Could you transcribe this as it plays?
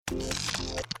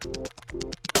Hello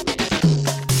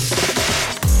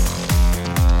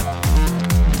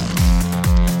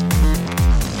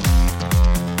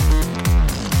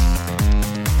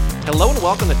and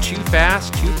welcome to Too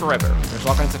Fast, Too Forever. There's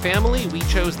all kinds of family. We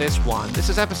chose this one. This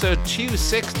is episode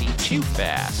 260, Too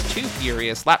Fast, Too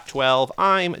Furious, Lap 12.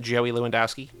 I'm Joey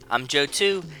Lewandowski. I'm Joe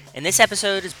 2, and this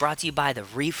episode is brought to you by the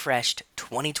refreshed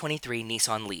 2023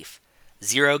 Nissan Leaf.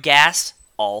 Zero gas,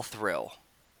 all thrill.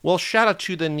 Well, shout out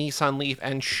to the Nissan Leaf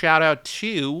and shout out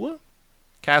to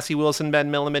Cassie Wilson,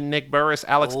 Ben Milliman, Nick Burris,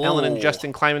 Alex Ellen, and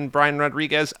Justin Kleiman, Brian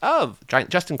Rodriguez of...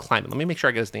 Justin Kleiman, let me make sure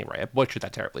I get his name right. I butchered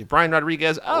that terribly. Brian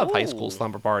Rodriguez of High School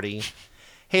Slumber Party.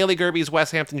 Haley Gerbies,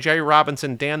 Wes Hampton, Jerry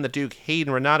Robinson, Dan the Duke,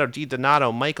 Hayden, Renato Di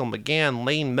Donato, Michael McGann,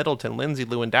 Lane Middleton, Lindsay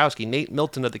Lewandowski, Nate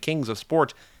Milton of the Kings of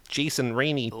Sport, Jason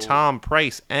Rainey, Tom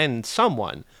Price, and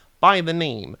someone by the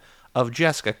name of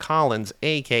Jessica Collins,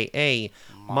 a.k.a.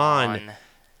 Montez.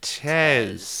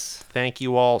 Thank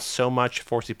you all so much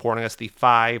for supporting us, the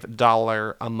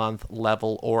 $5 a month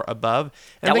level or above.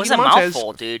 And that was a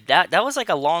mouthful, dude. That was like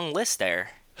a long list there.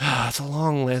 It's a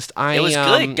long list. It was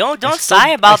good. Don't sigh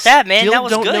about that, man. That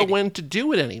was good. I still don't know when to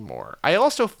do it anymore. I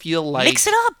also feel like... Mix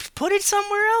it up. Put it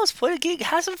somewhere else.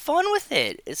 Have some fun with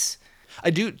it. I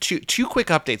do two quick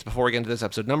updates before we get into this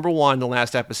episode. Number one, the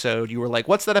last episode, you were like,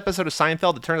 what's that episode of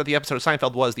Seinfeld? It turned out the episode of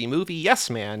Seinfeld was the movie Yes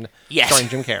Man, starring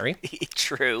Jim Carrey.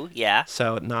 True, yeah.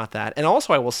 So not that. And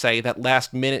also I will say that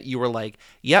last minute you were like,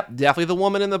 yep, definitely the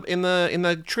woman in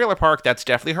the trailer park, that's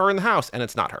definitely her in the house, and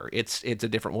it's not her. It's a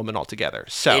different woman altogether.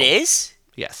 So it is?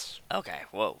 Yes. Okay,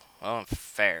 whoa. Oh,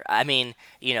 fair. I mean,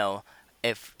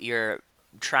 if you're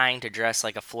trying to dress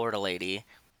like a Florida lady,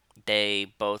 they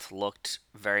both looked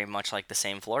very much like the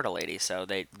same Florida lady, so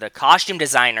the costume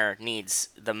designer needs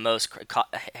the most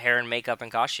hair and makeup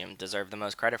and costume deserve the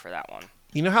most credit for that one.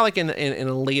 You know how like in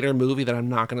a later movie that I'm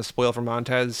not going to spoil for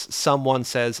Montez, someone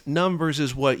says numbers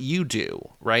is what you do,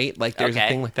 right? Like there's a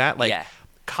thing like that. Like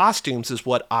costumes is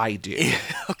what I do.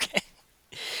 Okay.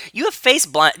 You have face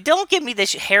blind. Don't give me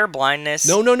this hair blindness.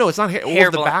 No, it's not hair. It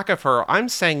was the back of her. I'm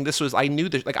saying I knew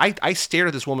this. Like, I stared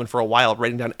at this woman for a while,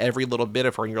 writing down every little bit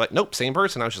of her, and you're like, nope, same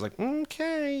person. I was just like,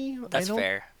 okay. That's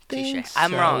fair. Touche. So.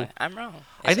 I'm wrong.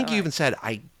 I think you even said,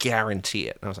 I guarantee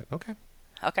it. And I was like, okay.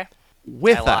 Okay.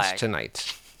 With us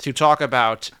tonight to talk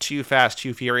about Too Fast,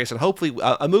 Too Furious, and hopefully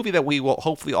a movie that we will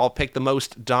hopefully all pick the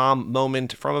most Dom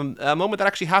moment from a moment that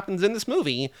actually happens in this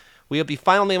movie. We have the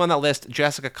final name on that list,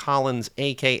 Jessica Collins,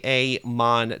 a.k.a.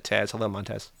 Montez. Hello,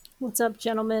 Montez. What's up,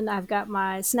 gentlemen? I've got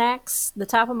my snacks. The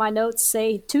top of my notes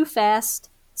say, Too Fast,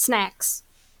 snacks.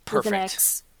 Perfect. With an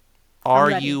X.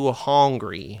 Are you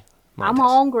hungry, Montez? I'm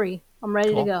hungry. I'm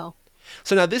ready to go.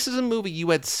 So now, this is a movie you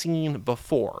had seen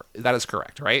before. That is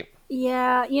correct, right?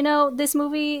 Yeah, this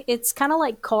movie, it's kind of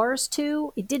like Cars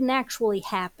 2. It didn't actually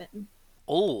happen.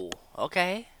 Oh,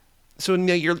 okay. So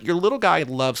now your little guy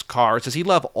loves cars. Does he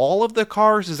love all of the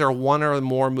cars? Is there one or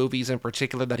more movies in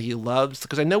particular that he loves?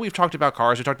 Because I know we've talked about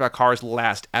cars. We talked about cars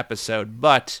last episode,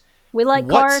 but we like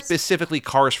what Cars. Specifically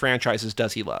Cars franchises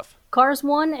does he love? Cars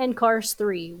 1 and Cars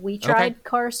 3. We tried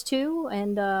Cars 2,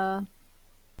 and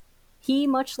he,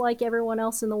 much like everyone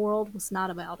else in the world, was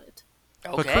not about it.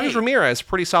 Okay. But Cruz Ramirez,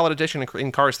 pretty solid addition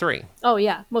in Cars 3. Oh,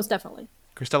 yeah, most definitely.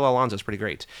 Cristela Alonso is pretty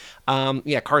great.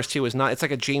 Cars 2 is not... It's like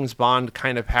a James Bond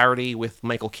kind of parody with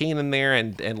Michael Caine in there,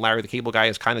 and Larry the Cable Guy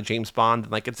is kind of James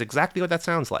Bond. Like, it's exactly what that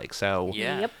sounds like. So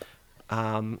yeah.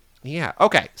 Yep. Yeah.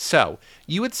 Okay. So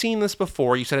you had seen this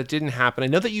before. You said it didn't happen. I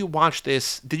know that you watched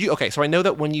this. Did you? Okay. So I know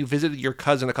that when you visited your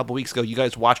cousin a couple weeks ago, you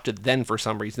guys watched it then for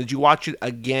some reason. Did you watch it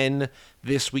again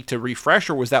this week to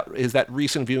refresh, or is that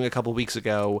recent viewing a couple weeks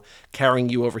ago carrying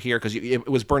you over here because it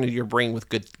was burned into your brain with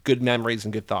good memories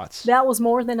and good thoughts? That was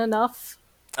more than enough.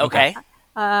 Okay.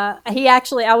 I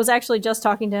was actually just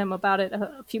talking to him about it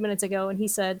a few minutes ago, and he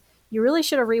said, "You really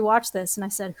should have rewatched this." And I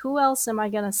said, "Who else am I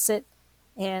going to sit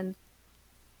and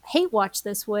hate watch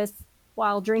this with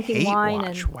while drinking wine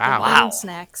and eating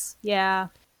snacks?" Yeah.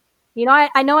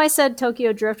 I know I said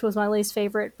Tokyo Drift was my least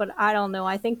favorite, but I don't know.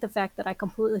 I think the fact that I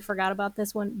completely forgot about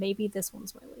this one, maybe this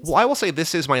one's my least. Well, I will say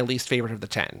this is my least favorite of the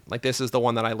 10. Like, this is the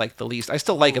one that I like the least. I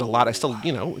still like it a lot. I still,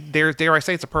 dare I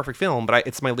say it's a perfect film, but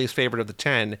it's my least favorite of the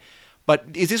 10. But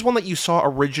is this one that you saw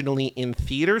originally in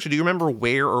theaters, or do you remember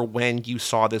where or when you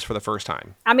saw this for the first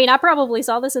time? I mean, I probably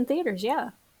saw this in theaters, yeah.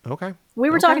 Okay. We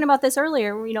were talking about this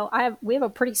earlier. We have a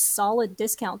pretty solid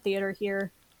discount theater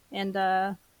here,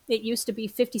 and it used to be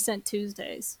 50 Cent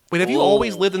Tuesdays. Wait, have you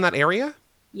always lived in that area?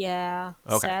 Yeah,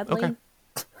 okay. Sadly. Okay.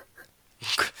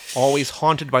 Always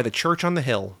haunted by the church on the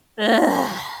hill.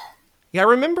 Ugh. Yeah, I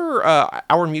remember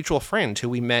our mutual friend who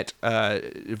we met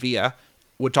via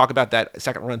would talk about that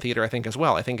second run theater, I think, as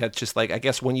well. I think that's just like, I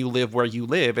guess when you live where you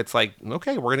live, it's like,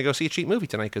 okay, we're going to go see a cheap movie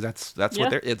tonight because that's Yeah.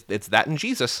 what it's that and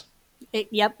Jesus.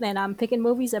 Yep, and I'm picking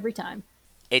movies every time.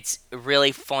 It's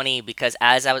really funny because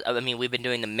I mean, we've been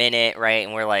doing the minute, right?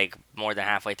 And we're like more than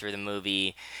halfway through the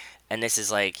movie. And this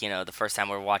is like, the first time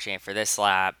we're watching it for this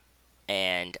lap.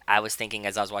 And I was thinking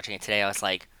as I was watching it today, I was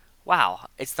like, wow,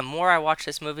 it's the more I watch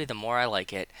this movie, the more I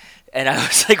like it. And I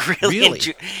was like Really?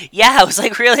 yeah, I was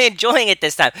like really enjoying it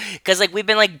this time. Because like we've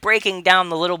been like breaking down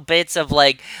the little bits of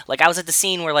like I was at the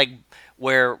scene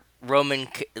where Roman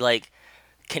like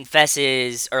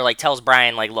confesses or like tells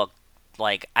Brian like, look,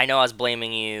 like I know I was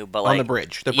blaming you, but like On the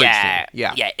bridge yeah,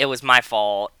 scene. Yeah. it was my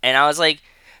fault. And I was like,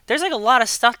 there's like a lot of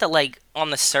stuff that like on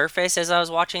the surface as I was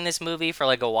watching this movie for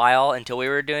like a while until we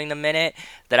were doing the minute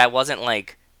that I wasn't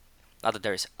like, not that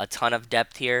there's a ton of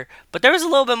depth here, but there was a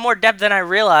little bit more depth than I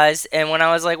realized. And when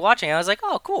I was like watching, I was like,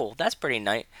 oh cool, that's pretty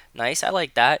nice. I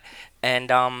like that. And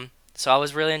so I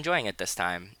was really enjoying it this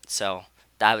time. So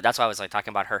that's why I was like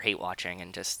talking about her hate watching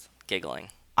and just giggling.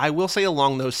 I will say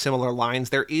along those similar lines,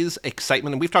 there is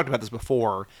excitement, and we've talked about this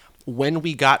before. When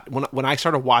I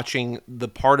started watching the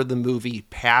part of the movie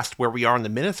past where we are in the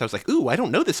minutes, I was like, ooh, I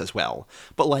don't know this as well.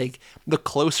 But like the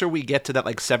closer we get to that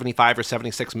like 75 or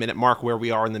 76 minute mark where we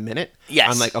are in the minute,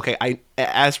 Yes. I'm like, okay,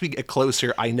 as we get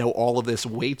closer, I know all of this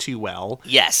way too well.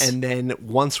 Yes. And then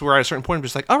once we're at a certain point, I'm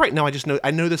just like, all right, no, I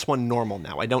know this one normal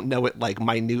now. I don't know it like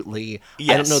minutely. I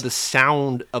don't Yes. know the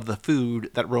sound of the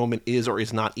food that Roman is or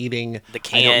is not eating. The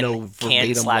I don't know can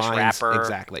verbatim slash lines. wrapper.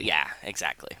 Exactly. Yeah,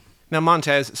 exactly. Now,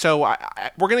 Montez, so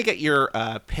we're going to get your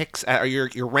picks or your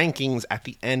rankings at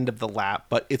the end of the lap,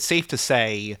 but it's safe to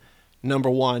say number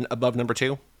one above number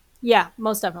two? Yeah,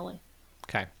 most definitely.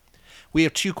 Okay. We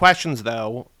have two questions,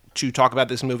 though, to talk about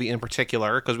this movie in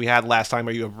particular, because we had last time,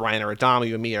 are you a Brian or a Dom? Are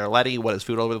you a me or a Letty? What does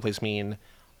food all over the place mean?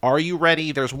 Are you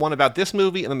ready? There's one about this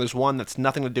movie, and then there's one that's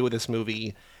nothing to do with this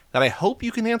movie that I hope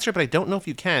you can answer, but I don't know if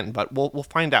you can, but we'll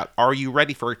find out. Are you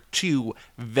ready for two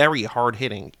very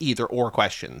hard-hitting either-or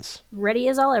questions? Ready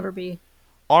as I'll ever be.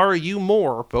 Are you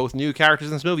more, both new characters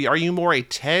in this movie, are you more a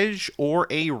Tej or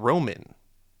a Roman?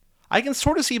 I can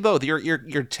sort of see both. You're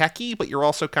techie, but you're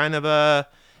also kind of a,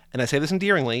 and I say this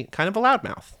endearingly, kind of a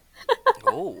loudmouth.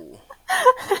 Oh.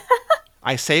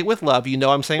 I say it with love. You know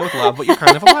I'm saying it with love, but you're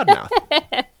kind of a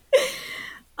loudmouth.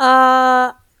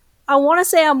 I want to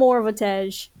say I'm more of a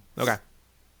Tej. Okay.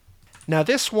 Now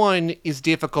this one is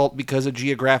difficult because of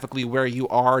geographically where you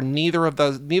are. Neither of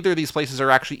these places are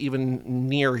actually even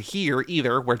near here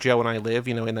either, where Joe and I live.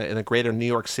 In the greater New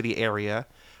York City area.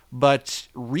 But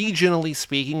regionally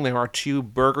speaking, there are two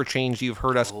burger chains you've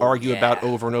heard us argue about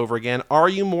over and over again. Are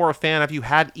you more a fan? Have you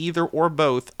had either or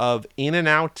both of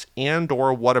In-N-Out and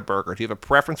or Whataburger? Do you have a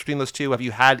preference between those two? Have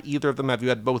you had either of them? Have you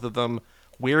had both of them?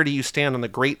 Where do you stand on the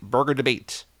great burger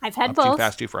debate? I've had of both. Too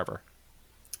Fast, Too Forever.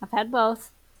 I've had both.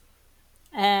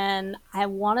 And I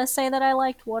want to say that I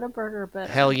liked Whataburger better.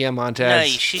 Hell yeah, Montez.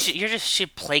 No, you're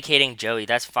just placating Joey.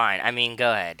 That's fine. I mean,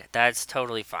 go ahead. That's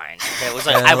totally fine. It was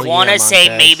like Hell I want to yeah, say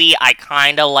Montez. maybe I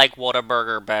kind of like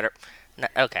Whataburger better. No,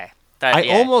 okay. I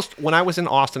Yeah. almost, when I was in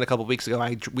Austin a couple weeks ago,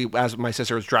 as my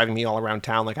sister was driving me all around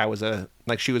town,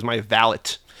 like she was my valet.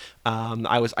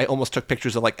 I almost took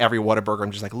pictures of like every Whataburger.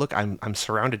 I'm just like, look, I'm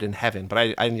surrounded in heaven. But I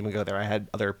didn't even go there. I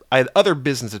had other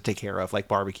business to take care of, like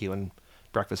barbecue and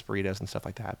breakfast burritos and stuff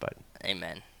like that. But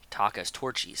Amen. Tacos,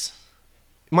 torchies.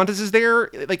 Montez, is there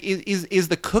like is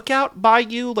the cookout by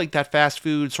you like that fast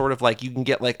food sort of like you can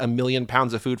get like 1 million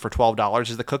pounds of food for $12?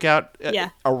 Is the cookout Yeah.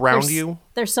 around There's- you?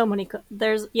 There's so many.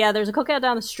 There's a cookout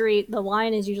down the street. The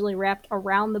line is usually wrapped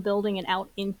around the building and out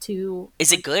into.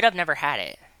 Is it good? I've never had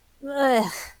it.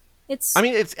 It's. I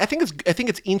mean, I think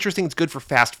it's interesting. It's good for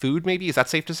fast food. Maybe is that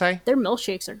safe to say? Their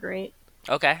milkshakes are great.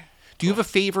 Okay. Do you have a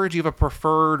favorite? Do you have a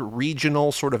preferred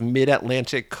regional sort of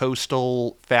mid-Atlantic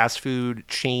coastal fast food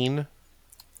chain?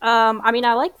 I mean,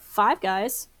 I like Five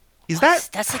Guys. Is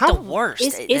That's like how? the worst.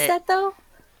 Is that though?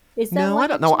 Is that No, like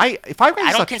I don't know. Five Guys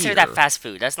I don't suck consider here. that fast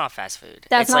food. That's not fast food.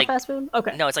 That's it's not like, fast food.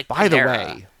 Okay. No, it's like By the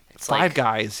Panera. way, It's Five like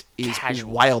Guys is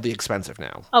casual. wildly expensive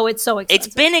now. Oh, it's so expensive.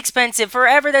 It's been expensive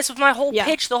forever. That's my whole Yeah.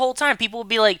 pitch the whole time. People would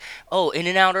be like, "Oh,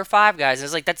 In-N-Out or Five Guys." And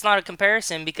it's like that's not a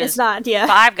comparison because It's not, yeah.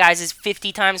 Five Guys is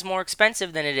 50 times more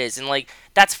expensive than it is, and like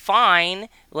that's fine.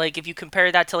 Like if you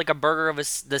compare that to like a burger of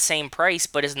the same price,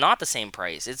 but it's not the same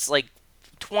price. It's like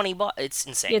 $20. It's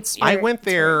insane. It's I very- went it's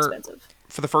very there expensive.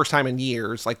 for the first time in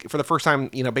years. Like for the first time,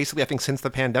 basically I think since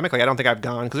the pandemic. Like I don't think I've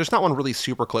gone because there's not one really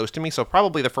super close to me. So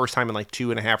probably the first time in like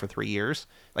 2.5 or 3 years,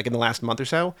 like in the last month or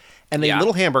so. And the Yeah.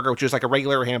 little hamburger, which is like a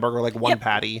regular hamburger, like one Yep,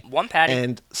 patty, one patty.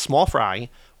 and small fry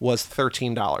was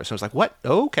 $13. So I was like, what?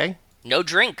 Oh, okay. No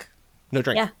drink. No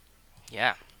drink. Yeah.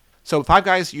 Yeah. So Five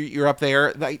Guys, you're up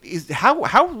there. Like,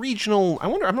 how regional? I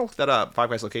wonder. I'm gonna look that up. Five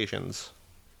Guys locations.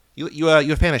 You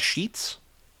a fan of Sheets?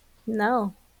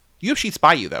 No, You have Sheets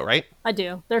by you though, right? I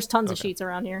do. There's tons of Okay. sheets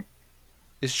around here.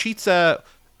 Is Sheets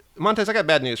Montez? I got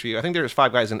bad news for you. I think there's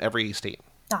Five Guys in every state.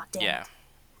 Ah, damn. Yeah.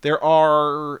 There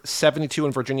are 72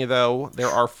 in Virginia, though. There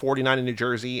are 49 in New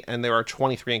Jersey, and there are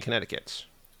 23 in Connecticut.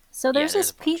 So there's there's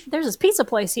this a bunch. there's this pizza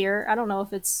place here. I don't know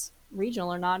if it's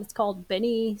regional or not. It's called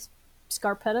Benny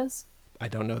Scarpetta's. I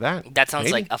don't know that. That sounds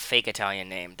Maybe. like a fake Italian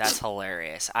name. That's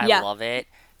hilarious. I Yeah. love it.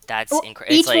 That's Well,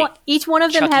 incredible. It's like each one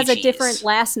of them Chuck E. has a Cheese. different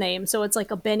last name. So it's like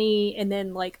a Benny and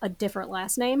then like a different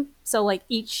last name. So like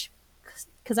each,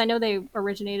 because I know they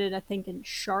originated, I think, in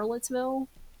Charlottesville.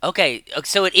 Okay,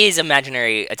 so it is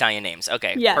imaginary Italian names.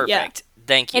 Okay, Yeah, perfect.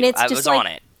 Thank you. And it's I just was like on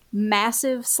it.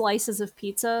 massive slices of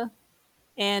pizza.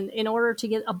 And in order to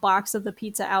get a box of the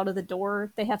pizza out of the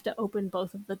door, they have to open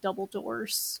both of the double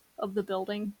doors of the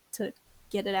building to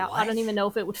get it out. I don't What? even know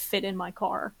if it would fit in my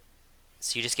car.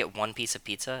 So you just get one piece of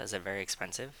pizza? Is it very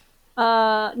expensive?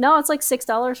 No, it's like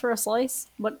 $6 for a slice,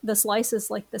 but the slice is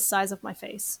like the size of my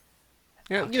face.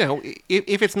 Yeah, you know,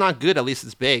 if it's not good, at least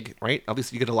it's big, right? At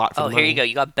least you get a lot for Oh, the here money. you go.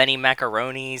 You got Benny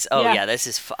macaronis. Oh Yeah. yeah, this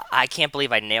is. I can't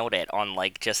believe I nailed it on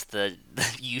like just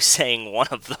you saying one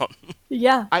of them.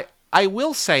 Yeah. I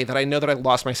will say that I know that I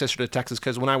lost my sister to Texas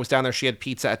because when I was down there, she had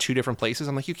pizza at 2 different places.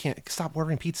 I'm like, you can't stop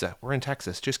ordering pizza. We're in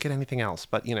Texas. Just get anything else.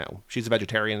 But, you know, she's a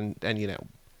vegetarian and, you know,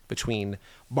 between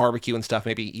barbecue and stuff,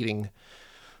 maybe eating,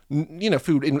 you know,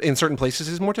 food in certain places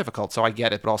is more difficult. So I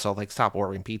get it. But also, like, stop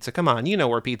ordering pizza. Come on. You know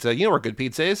where good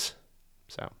pizza is.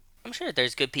 So. I'm sure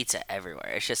there's good pizza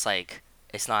everywhere. It's just like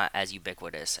it's not as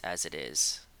ubiquitous as it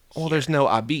is. Well, there's no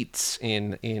Abits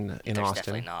in There's Austin.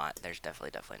 definitely not. There's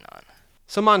definitely not.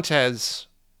 So Montez,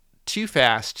 Too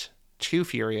Fast, Too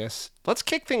Furious. Let's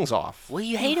kick things off. What do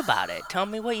you hate about it? Tell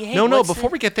me what you hate. No, What's before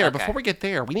the- we get there,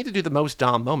 Okay. we need to do the most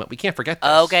Dom moment. We can't forget this.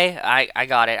 Okay, I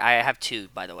got it. I have two,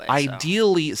 by the way. so.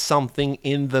 Ideally, something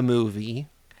in the movie.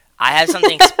 I have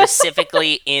something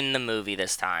specifically in the movie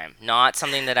this time, not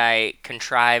something that I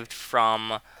contrived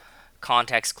from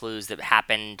context clues that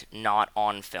happened not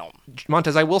on film.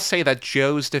 Montez, I will say that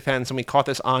Joe's defense, and we caught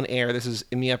this on air. This is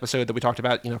in the episode that we talked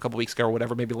about, you know, a couple weeks ago or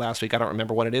whatever, maybe last week. I don't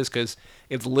remember what it is because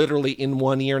it's literally in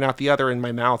one ear and out the other in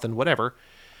my mouth and whatever.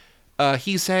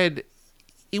 He said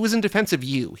it was in defense of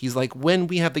you. He's like, when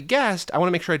we have the guest, I want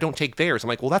to make sure I don't take theirs. I'm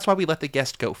like, well, that's why we let the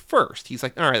guest go first. He's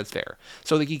like, all right, that's fair.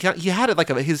 So like, he had it like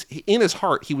in his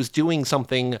heart, he was doing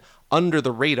something under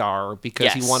the radar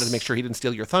because he Yes. wanted to make sure he didn't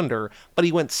steal your thunder. But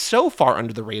he went so far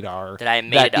under the radar That I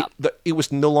made it up. It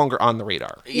was no longer on the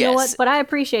radar. You know what? But I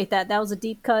appreciate that. That was a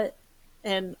deep cut,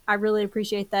 and I really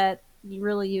appreciate that. You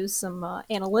really used some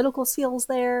analytical skills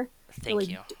there. Thank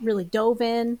you. Really dove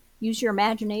in. Use your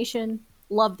imagination.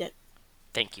 Loved it.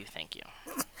 Thank you.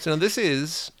 So this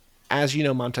is, as you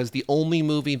know, Montez, the only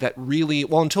movie that really,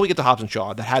 well, until we get to Hobbs and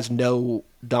Shaw, that has no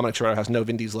Dominic Toretto, has no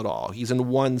Vin Diesel at all. He's in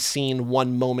one scene,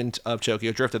 one moment of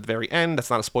Tokyo Drift at the very end. That's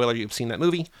not a spoiler. You've seen that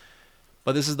movie.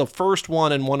 But this is the first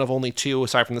one and one of only two,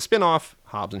 aside from the spin-off,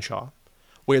 Hobbs and Shaw,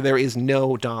 where there is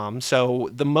no Dom. So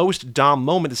the most Dom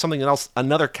moment is something else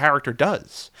another character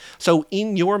does. So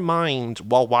in your mind,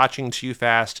 while watching Too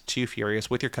Fast, Too Furious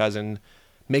with your cousin,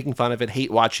 making fun of it,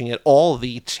 hate watching it, all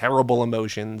the terrible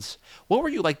emotions, what were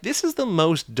you like, this is the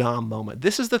most Dom moment.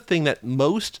 This is the thing that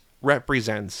most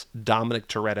represents Dominic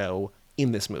Toretto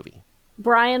in this movie.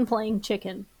 Brian playing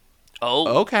chicken.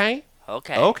 Oh, Okay.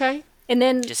 okay. And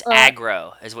then Just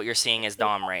aggro is what you're seeing as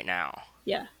Dom right now.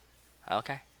 Yeah.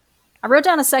 Okay. I wrote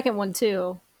down a second one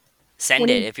too. Send When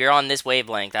it. he- If you're on this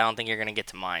wavelength, I don't think you're going to get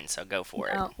to mine, so go for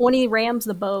it. When he rams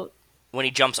the boat. When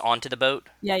he jumps onto the boat,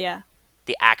 Yeah.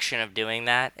 the action of doing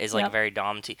that is like Yep. very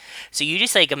Dom. So you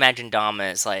just like imagine Dom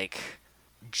as like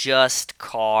just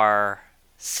car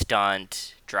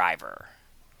stunt driver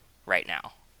right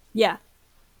now. Yeah.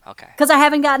 Okay. Because I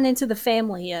haven't gotten into the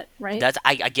family yet, right? That's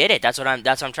I get it. That's what I'm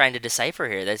trying to decipher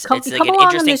here. It's come like an along on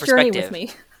interesting this journey perspective.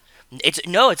 with me.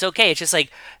 It's okay. It's just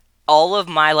like all of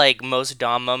my like most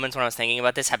Dom moments when I was thinking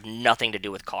about this have nothing to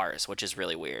do with cars, which is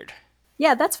really weird.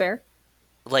 Yeah, that's fair.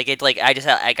 Like I just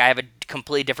I have a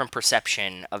completely different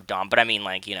perception of Dom, but I mean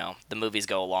like, you know, the movies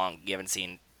go along, you haven't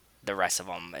seen the rest of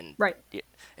them and Right.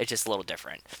 it's just a little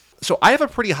different. So I have a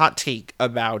pretty hot take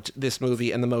about this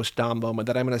movie and the most Dom moment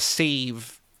that I'm going to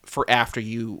save for after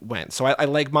you went. So I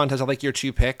like Montez. I like your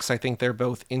two picks. I think they're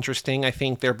both interesting. I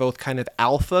think they're both kind of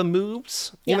alpha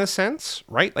moves in Yeah. a sense,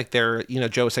 right? Like they're, you know,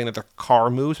 Joe was saying that they're car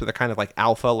moves, but they're kind of like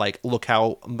alpha, like look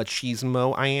how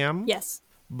machismo I am. Yes.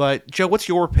 But Joe, what's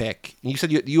your pick? You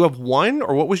said you have one,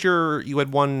 or what was you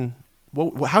had one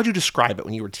How'd you describe it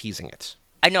when you were teasing it?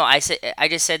 I know. I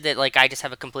just said that like I just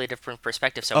have a completely different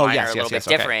perspective, so Oh, mine yes, are a yes, little yes,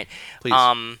 bit okay. different.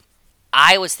 Please.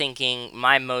 I was thinking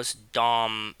my most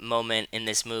Dom moment in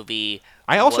this movie.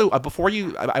 I also before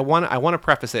you, I want to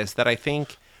preface this that I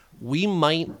think we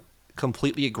might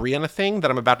completely agree on a thing that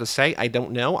I'm about to say. I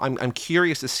don't know. I'm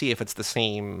curious to see if it's the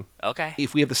same. Okay.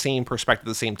 If we have the same perspective,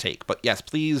 the same take. But yes,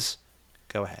 please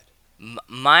go ahead.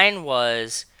 Mine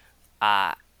was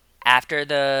after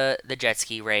the jet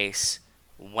ski race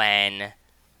when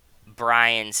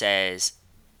Brian says,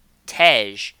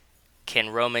 "Tej, can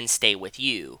Roman stay with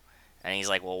you?" And he's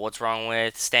like, "Well, what's wrong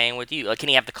with staying with you? Like, can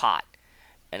he have the cot?"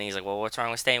 And he's like, "Well, what's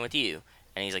wrong with staying with you?"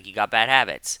 And he's like, "You got bad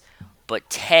habits." But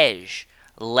Tej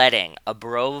letting a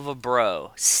bro of a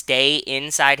bro stay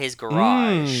inside his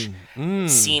garage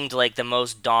seemed like the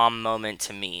most Dom moment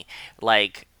to me.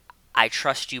 Like, I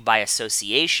trust you by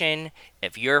association.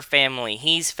 If you're family,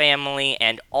 he's family.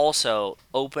 And also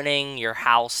opening your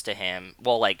house to him,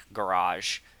 well, like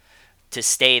garage, to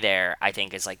stay there, I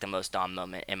think is like the most Dom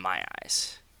moment in my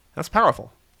eyes. That's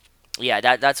powerful. Yeah,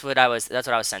 that's what I was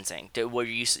sensing.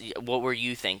 What were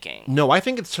you thinking? No, I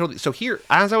think it's totally. So here,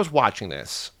 as I was watching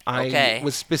this, I Okay.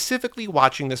 was specifically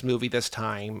watching this movie this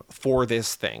time for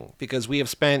this thing because we have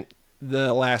spent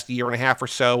the last year and a half or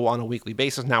so on a weekly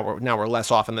basis. Now we're less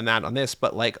often than that on this,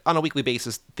 but like on a weekly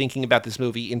basis, thinking about this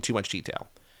movie in too much detail.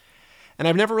 And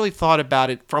I've never really thought about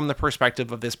it from the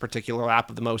perspective of this particular lap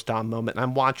of the most Dom moment. And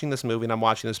I'm watching this movie, and I'm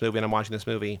watching this movie, and I'm watching this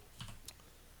movie.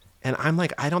 And I'm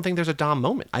like, I don't think there's a Dom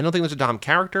moment. I don't think there's a Dom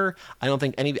character. I don't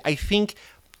think any. I think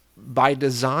by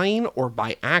design or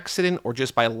by accident or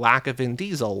just by lack of Vin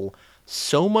Diesel,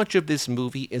 so much of this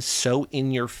movie is so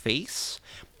in your face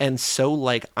and so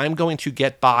like I'm going to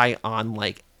get by on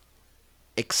like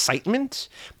excitement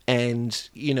and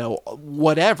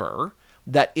whatever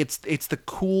that it's the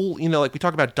cool like we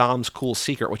talk about Dom's cool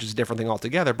secret, which is a different thing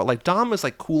altogether, but like Dom is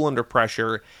like cool under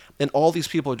pressure and all these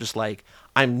people are just like,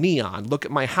 I'm neon, look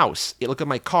at my house, look at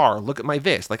my car, look at my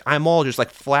this, like I'm all just like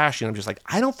flashing. I'm just like,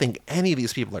 I don't think any of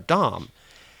these people are Dom,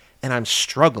 and I'm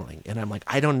struggling and I'm like,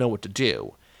 I don't know what to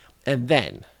do. And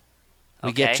then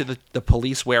we get to the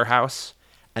police warehouse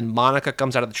and Monica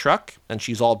comes out of the truck and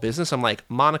she's all business. I'm like,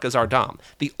 Monica's our Dom.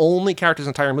 The only character in the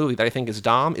entire movie that I think is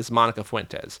Dom is Monica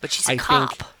Fuentes. But she's a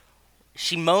cop.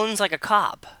 She moans like a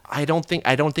cop. I don't think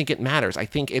it matters. I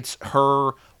think it's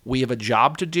her. We have a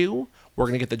job to do. We're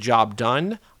gonna get the job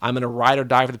done. I'm gonna ride or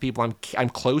die for the people I'm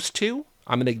close to.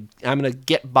 I'm gonna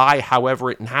get by however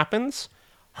it happens.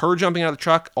 Her jumping out of the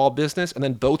truck, all business, and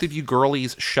then both of you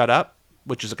girlies shut up,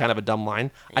 which is a kind of a dumb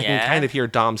line. I can kind of hear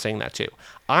Dom saying that too.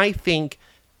 I think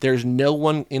there's no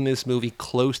one in this movie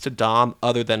close to Dom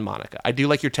other than Monica. I do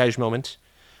like your Tej moment.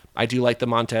 I do like the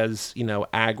Montez,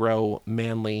 aggro,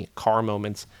 manly car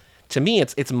moments. To me,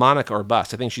 it's Monica or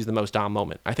bust. I think she's the most Dom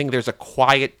moment. I think there's a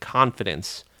quiet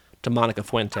confidence to Monica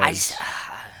Fuentes.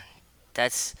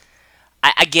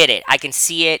 I get it. I can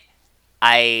see it.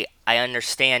 I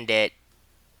understand it.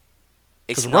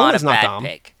 It's not a bad Dom.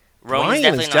 pick.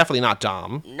 Ryan is definitely not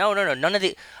Dom. No. None of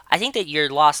the. I think that you're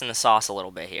lost in the sauce a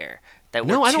little bit here. That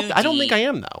no, I don't. I don't think I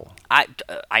am though.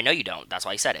 I know you don't. That's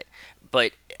why I said it.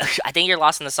 But I think you're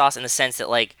lost in the sauce in the sense that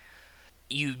like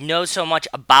you know so much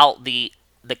about the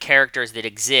characters that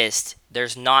exist.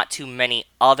 There's not too many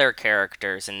other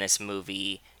characters in this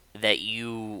movie that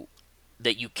you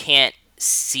can't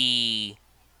see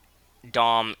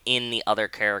Dom in the other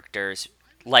characters.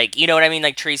 Like, you know what I mean?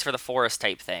 Like Trees for the Forest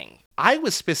type thing. I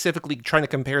was specifically trying to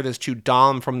compare this to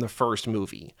Dom from the first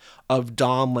movie. Of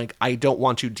Dom, like, I don't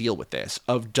want to deal with this.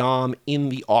 Of Dom in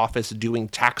the office doing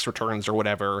tax returns or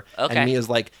whatever. Okay. And Mia's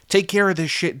like, take care of this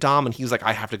shit, Dom. And he's like,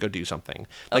 I have to go do something.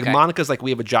 Like, Okay. Monica's like,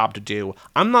 we have a job to do.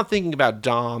 I'm not thinking about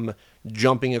Dom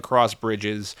jumping across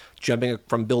bridges, jumping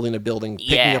from building to building,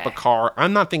 picking up a car.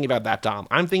 I'm not thinking about that Dom.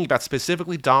 I'm thinking about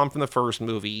specifically Dom from the first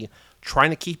movie, trying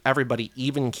to keep everybody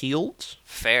even-keeled.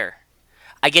 Fair.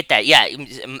 I get that. Yeah.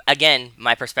 Again,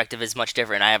 my perspective is much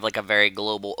different. I have like a very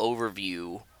global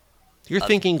overview. You're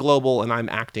thinking global and I'm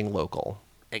acting local.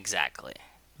 Exactly.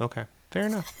 Okay. Fair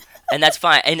enough. And that's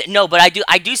fine. And no, but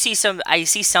I do see some. I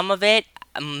see some of it.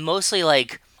 Mostly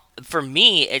like for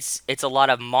me, it's a lot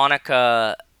of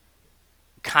Monica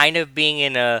kind of being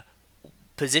in a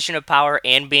position of power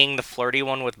and being the flirty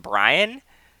one with Brian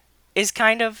is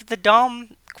kind of the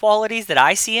Dom qualities that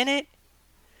I see in it.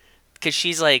 Because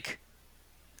she's like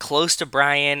close to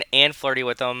Brian and flirty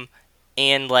with him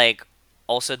and like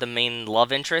also the main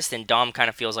love interest, and Dom kind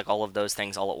of feels like all of those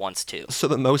things all at once too. So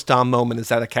the most Dom moment is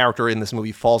that a character in this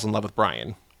movie falls in love with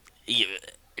Brian. You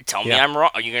tell me I'm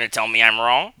wrong. Are you going to tell me I'm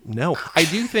wrong? No. I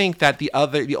do think that the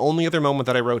only other moment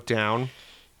that I wrote down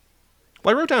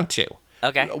Well, I wrote down two.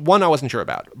 Okay. One I wasn't sure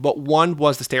about, but one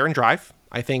was the stare and drive.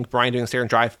 I think Brian doing the stare and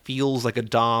drive feels like a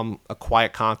Dom, a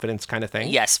quiet confidence kind of thing.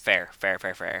 Yes, fair.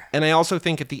 And I also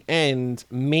think at the end,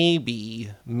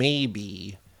 maybe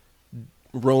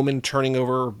Roman turning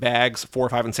over bags 4,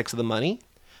 5, and 6 of the money.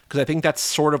 Because I think that's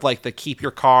sort of like the keep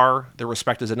your car, the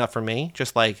respect is enough for me.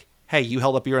 Just like, hey, you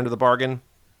held up your end of the bargain,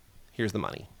 here's the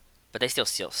money. But they still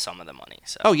steal some of the money.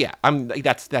 So. Oh yeah,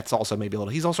 that's also maybe a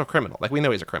little. He's also a criminal. Like we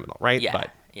know he's a criminal, right? Yeah.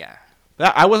 But Yeah.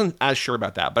 I wasn't as sure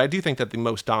about that. But I do think that the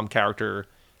most Dom character,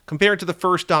 compared to the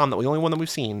first Dom, the only one that we've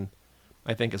seen,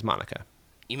 I think is Monica.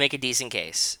 You make a decent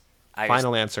case.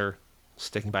 Final answer,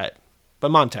 sticking by it. But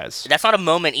Montez. That's not a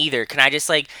moment either. Can I just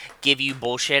like give you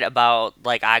bullshit about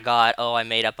like I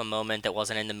made up a moment that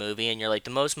wasn't in the movie, and you're like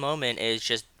the most moment is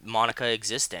just Monica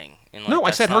existing. And, like, No, I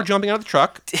said her jumping out of the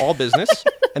truck, all business,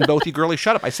 and both you girlies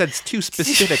shut up. I said two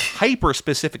specific, hyper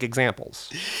specific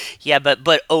examples. Yeah,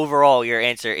 but overall, your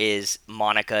answer is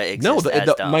Monica exists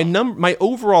as Dom. My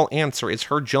overall answer is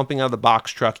her jumping out of the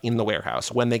box truck in the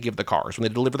warehouse when they give the cars. When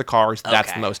they deliver the cars, that's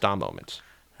Okay. the most Dom moment.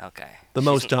 Okay. The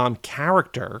most Dom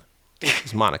character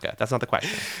is Monica. That's not the question.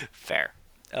 Fair.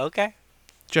 Okay.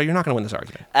 Joe, you're not going to win this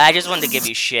argument. I just wanted to give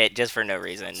you shit just for no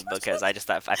reason because I just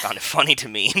thought I found it funny to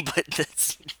me, but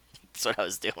that's what I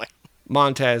was doing.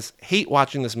 Montez, hate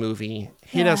watching this movie.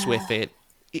 Hit us with it.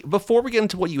 Before we get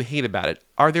into what you hate about it,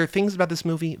 are there things about this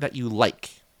movie that you like?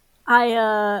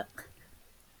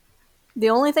 The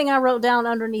only thing I wrote down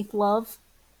underneath love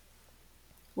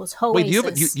was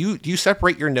Hoasis. Wait, do you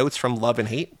separate your notes from love and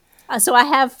hate? So I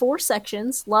have 4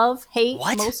 sections: love, hate,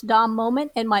 What? most Dom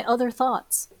moment, and my other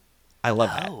thoughts. I love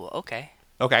that. Oh, okay.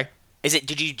 Okay. Is it?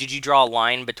 Did you draw a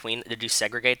line between? Did you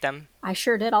segregate them? I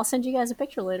sure did. I'll send you guys a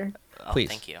picture later. Oh, Please.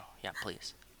 thank you. Yeah,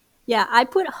 please. Yeah, I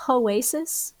put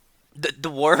Hoasis. The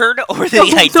word or the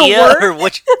The idea word? or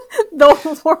which?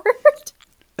 The word.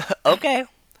 Okay.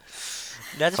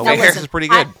 That's Oh, fair. wait, this is pretty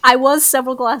good. I was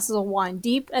several glasses of wine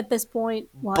deep at this point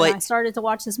when But- I started to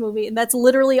watch this movie, and that's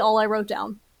literally all I wrote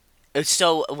down.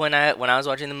 So when I was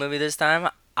watching the movie this time,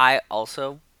 I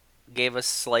also gave a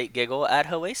slight giggle at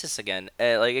Oasis again.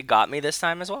 Like it got me this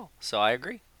time as well. So I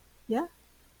agree. Yeah.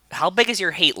 How big is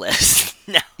your hate list?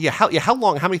 No. How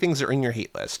long? How many things are in your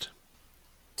hate list?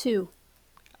 2.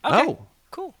 Okay. Oh,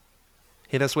 Cool.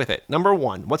 hit us with it. Number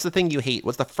 1. What's the thing you hate?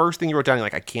 What's the first thing you wrote down? You're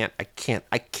like,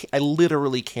 I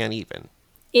literally can't even.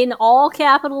 In all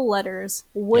capital letters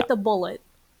with Yeah. a bullet,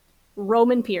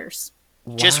 Roman Pierce.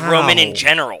 Just Wow. Roman in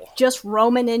general. Just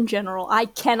Roman in general. I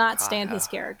cannot stand his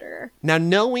character. Now,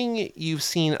 knowing you've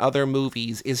seen other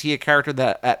movies, is he a character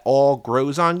that at all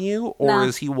grows on you, or No.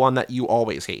 is he one that you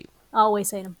always hate? I always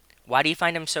hate him. Why do you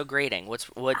find him so grating? What is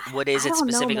I it don't know,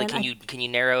 specifically? man. Can you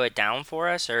narrow it down for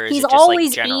us, or is He's it just always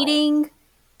like general? eating.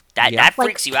 That Yeah. that Like-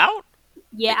 freaks you out?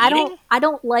 Yeah, The eating? I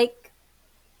don't like.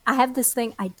 I have this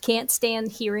thing. I can't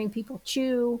stand hearing people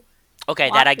chew. Okay,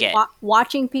 that I get.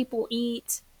 Watching people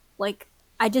eat, like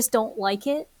I just don't like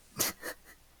it.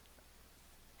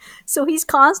 So he's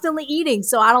constantly eating,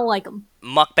 so I don't like him.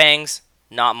 Mukbangs,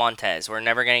 not Montez. We're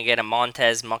never gonna get a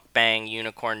Montez mukbang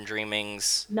unicorn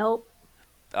dreamings. Nope.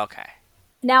 Okay.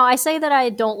 Now I say that I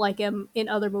don't like him in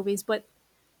other movies, but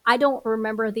I don't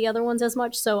remember the other ones as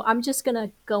much, so I'm just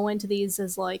gonna go into these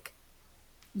as like,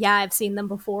 yeah, I've seen them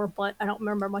before, but I don't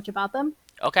remember much about them.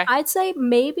 Okay. I'd say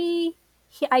maybe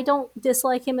I don't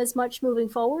dislike him as much moving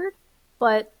forward,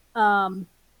 but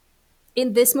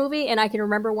in this movie, and I can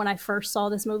remember when I first saw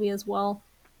this movie as well,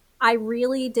 I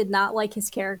really did not like his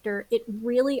character. It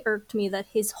really irked me that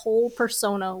his whole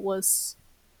persona was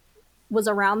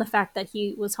around the fact that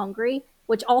he was hungry,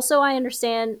 which also I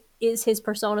understand is his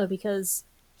persona because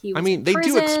he was I mean, in they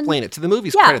do prison. explain it. To the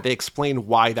movie's Yeah. credit, they explain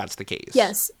why that's the case.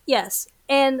 Yes.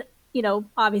 And,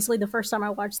 obviously the first time I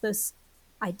watched this,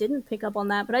 I didn't pick up on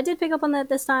that, but I did pick up on that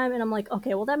this time, and I'm like,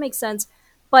 okay, well, that makes sense.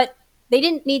 But they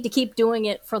didn't need to keep doing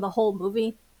it for the whole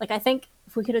movie. Like, I think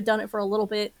if we could have done it for a little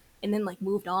bit and then, like,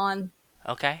 moved on.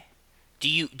 Okay. Do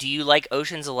you like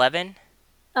Ocean's 11?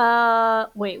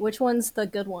 Wait, which one's the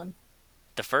good one?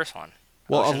 The first one.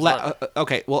 Well, Ocean's 11.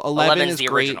 okay. Well, 11 11's is the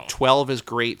great. original. 12 is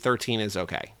great. 13 is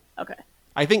okay. Okay.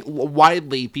 I think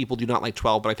widely people do not like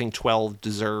 12, but I think 12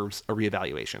 deserves a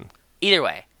reevaluation. Either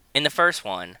way, in the first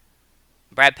one,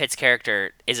 Brad Pitt's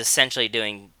character is essentially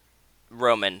doing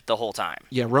Roman the whole time.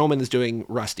 Yeah, Roman is doing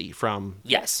Rusty from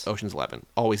Yes. Ocean's 11,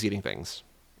 always eating things.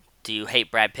 Do you hate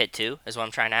Brad Pitt too? Is what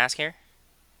I'm trying to ask here.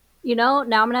 Now I'm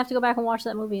going to have to go back and watch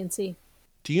that movie and see.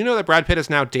 Do you know that Brad Pitt is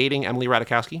now dating Emily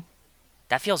Ratajkowski?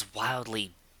 That feels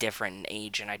wildly different in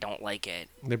age, and I don't like it.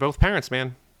 They're both parents,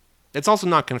 man. It's also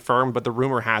not confirmed, but the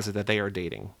rumor has it that they are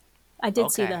dating. I did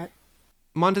see Okay. that.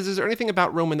 Montez, is there anything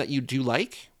about Roman that you do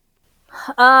like?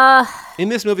 Uh, In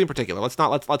this movie in particular, let's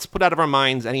put out of our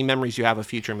minds any memories you have of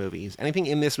future movies. Anything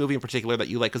in this movie in particular that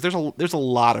you like? Because there's a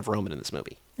lot of Roman in this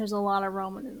movie. there's a lot of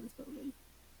Roman in this movie.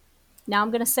 Now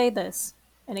I'm gonna say this,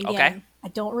 and again, Okay. I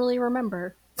don't really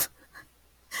remember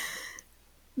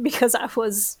because I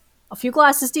was a few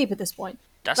glasses deep at this point.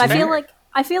 That's But fair.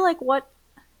 I feel like what.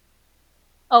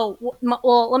 Oh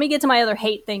well, let me get to my other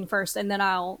hate thing first, and then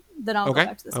I'll go Okay.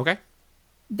 back to this. Okay.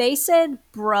 They said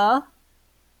 "bruh"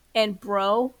 and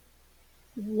 "bro"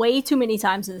 way too many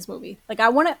times in this movie. Like I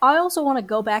also want to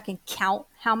go back and count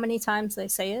how many times they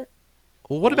say it.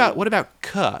 Well, what about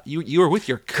 "cuh"? You were with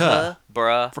your "cuh."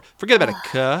 Bruh. Forget about a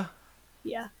 "cuh."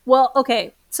 Yeah. Well,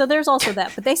 okay. So there's also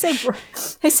that, but they say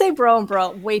they say "bro" and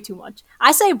 "bro" way too much.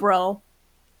 I say "bro."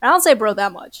 I don't say "bro"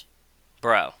 that much.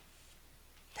 Bro.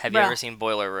 Have you Bruh. ever seen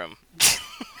Boiler Room?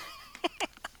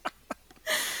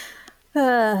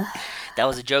 Uh, That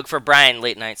was a joke for Brian,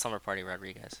 Late Night Slumber Party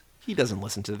Rodriguez. He doesn't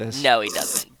listen to this. No, he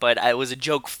doesn't. But it was a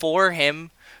joke for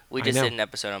him. We I just know. did an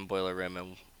episode on Boiler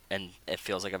Room, and it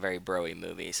feels like a very bro-y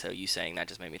movie. So you saying that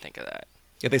just made me think of that.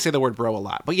 Yeah, they say the word "bro" a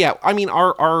lot. But yeah, I mean,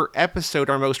 our episode,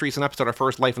 our most recent episode, our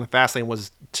first Life in the Fast Lane,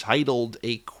 was titled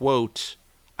a quote.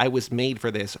 I was made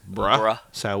for this, bruh. Bruh.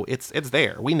 So it's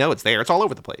there. We know it's there. It's all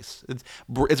over the place. It's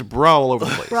bro all over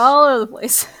the place. we're all over the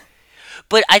place.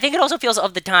 But I think it also feels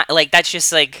of the time. Like, that's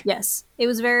just like, Yes, it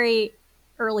was very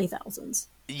early thousands.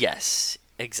 yes,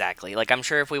 exactly. Like, I'm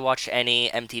sure if we watched any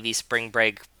MTV Spring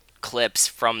Break clips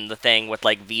from the thing with,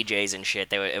 like, VJs and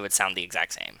shit, it would sound the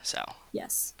exact same. So,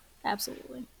 Yes,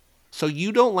 absolutely. So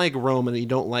you don't like Roman, and you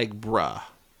don't like bruh.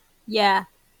 Yeah.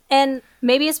 And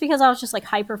maybe it's because I was just like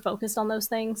hyper focused on those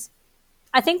things.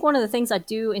 I think one of the things I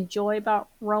do enjoy about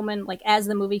Roman, like as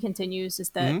the movie continues, is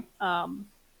that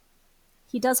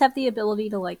he does have the ability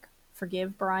to like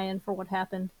forgive Brian for what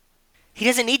happened. he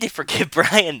doesn't need to forgive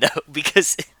Brian, though,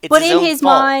 because it's But his in own his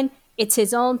fault. mind, it's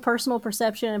his own personal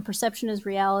perception, and perception is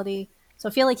reality. So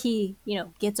I feel like he,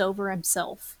 gets over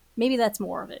himself. Maybe that's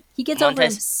more of it. He gets over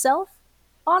Montez- himself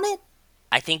on it.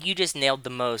 I think you just nailed the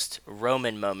most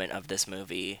Roman moment of this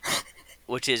movie,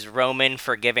 which is Roman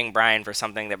forgiving Brian for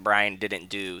something that Brian didn't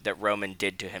do that Roman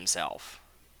did to himself.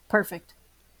 Perfect.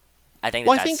 I think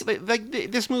Well, I that's think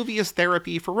like this movie is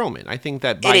therapy for Roman. I think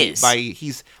that It is. by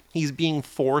he's being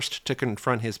forced to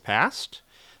confront his past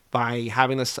by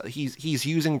having this. He's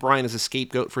using Brian as a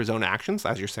scapegoat for his own actions,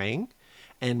 as you're saying,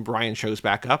 and Brian shows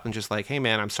back up and just like, hey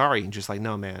man, I'm sorry, and just like,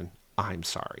 no man, I'm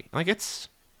sorry. Like it's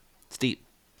deep.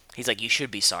 he's like, you should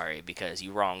be sorry because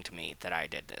you wronged me that I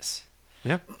did this.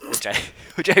 Yeah.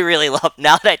 Which I really love.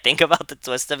 Now that I think about the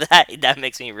twist of that, that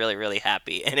makes me really, really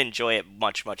happy and enjoy it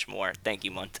much, much more. Thank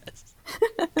you, Montez.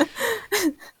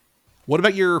 What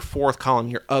about your fourth column?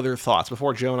 Your other thoughts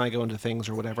before Joe and I go into things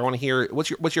or whatever. I want to hear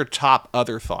what's your top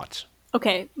other thought.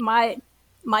 Okay, my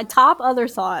top other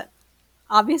thought.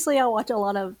 Obviously, I watch a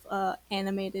lot of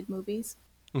animated movies.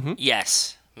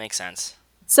 Yes, makes sense.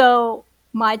 So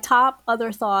my top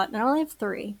other thought, and I only have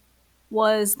three,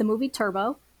 was the movie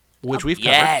Turbo. Which we've covered.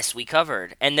 Yes, we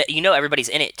covered. And everybody's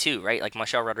in it too, right? Like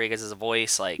Michelle Rodriguez is a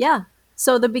voice. Like, Yeah.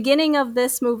 So the beginning of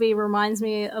this movie reminds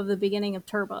me of the beginning of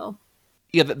Turbo,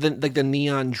 Yeah, like the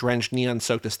neon drenched, neon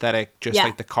soaked aesthetic, just Yeah.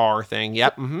 like the car thing.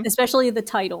 Yep. Mm-hmm. especially the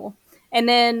title. And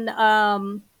then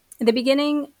in the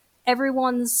beginning,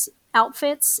 everyone's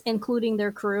outfits, including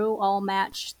their crew, all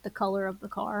match the color of the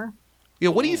car. Yeah.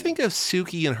 What do you think of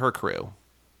Suki and her crew?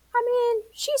 I mean,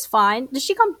 she's fine. Does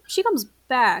she come? She comes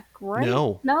back, right?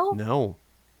 No. No. No.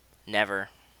 never.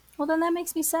 Well, then that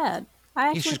makes me sad. I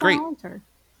actually she's kinda great. liked her.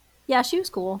 Yeah, she was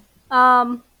cool.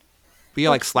 But yeah,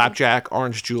 like Slapjack,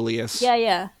 Orange Julius,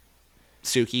 Yeah.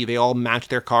 Suki, they all match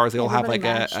their cars. They all have like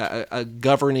Everybody a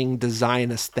governing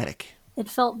design aesthetic. It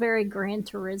felt very Gran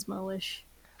Turismo-ish.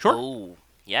 Sure. Oh,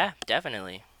 yeah,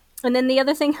 definitely. And then the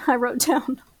other thing I wrote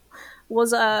down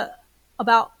was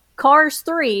about Cars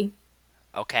 3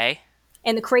 Okay.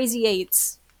 and the Crazy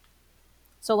Eights.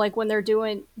 So like when they're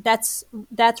doing that's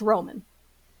Roman.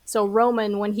 So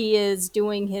Roman, when he is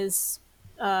doing his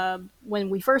when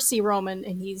we first see Roman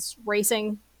and he's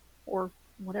racing or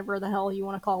whatever the hell you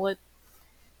want to call it,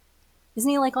 isn't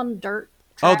he like on dirt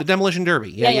Oh, track? the Demolition Derby.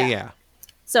 Yeah. Yeah.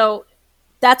 So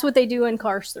that's what they do in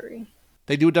Cars 3.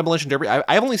 They do a Demolition Derby.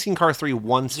 I've only seen Cars 3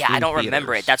 once. Yeah, I in don't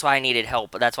remember theaters. it. That's why I needed help.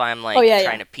 But that's why I'm like Oh, yeah,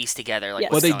 trying yeah. to piece together like Yes.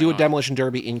 Well, what's they going do a on. Demolition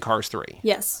Derby in Cars 3.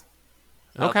 Yes.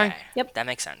 Okay. Yep. That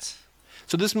makes sense.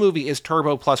 So this movie is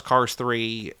Turbo plus Cars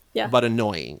 3, Yeah. but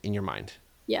annoying in your mind.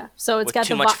 Yeah. So it's With got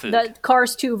too the, much vi- food. the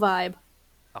Cars 2 vibe.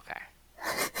 Okay.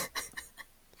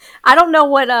 I don't know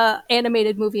what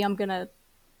animated movie I'm going to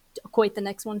equate the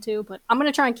next one to, but I'm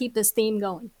going to try and keep this theme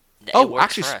going. It Oh, works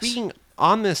actually, for us. speaking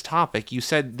on this topic, you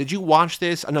said, did you watch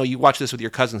this? Oh, no, you watched this with your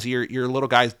cousins. So your little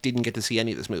guys didn't get to see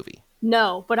any of this movie.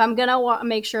 No, but I'm gonna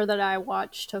make sure that I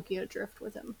watch Tokyo Drift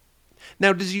with him.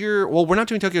 Now, well, we're not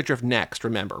doing Tokyo Drift next,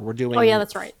 remember. We're doing... Oh yeah,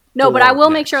 that's right. No, but I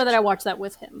will make sure next. that I watch that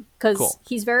with him because Cool.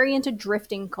 he's very into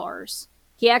drifting cars.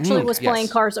 He actually was playing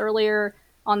yes. cars earlier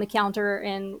on the counter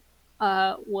and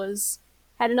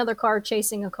had another car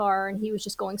chasing a car, and he was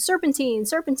just going serpentine,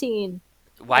 serpentine.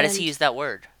 Why does he and use that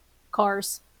word?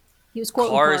 Cars? He was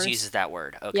quoting Cars cars. uses that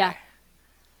word. Okay. Yeah,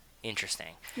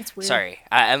 Interesting. it's weird. Sorry,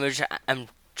 I'm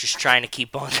just trying to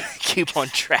keep on keep on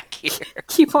track here.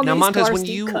 Keep on Now, these Montez, cars when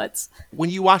deep cuts. when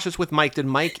you watched this with Mike, did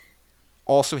Mike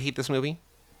also hate this movie?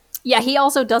 Yeah, he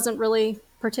also doesn't really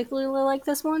particularly like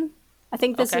this one. I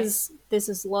think this Okay.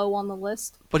 is low on the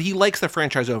list. But he likes the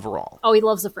franchise overall. Oh, he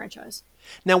loves the franchise.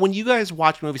 Now, when you guys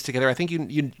watch movies together, I think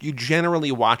you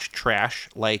generally watch trash,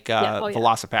 like Yeah, oh, yeah.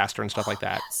 Velocipaster and stuff like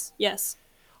that. Yes.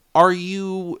 Are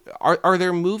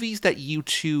there movies that you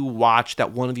two watch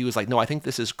that one of you is like, no, I think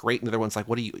this is great, and the other one's like,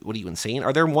 what are you insane?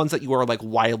 Are there ones that you are like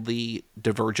wildly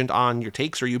divergent on your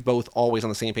takes, or are you both always on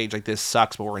the same page, like this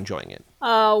sucks, but we're enjoying it?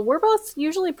 We're both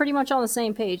usually pretty much on the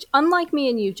same page, unlike me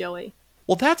and you, Joey.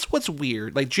 Well, that's what's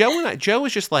weird. Like Joe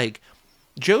is just like,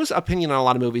 Joe's opinion on a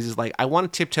lot of movies is like, I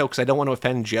want to tiptoe because I don't want to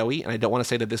offend Joey, and I don't want to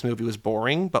say that this movie was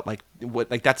boring, but like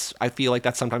I feel like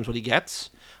that's sometimes what he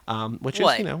gets, which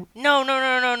What? is, you know.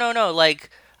 No. Like,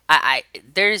 I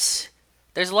there's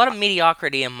a lot of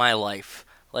mediocrity in my life.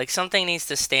 Like, something needs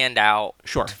to stand out.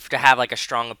 Sure. To have like a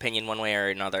strong opinion one way or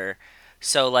another.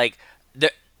 So like,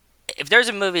 if there's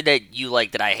a movie that you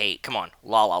like that I hate, come on,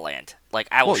 La La Land. Like,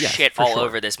 I will Well, yes, shit for all sure.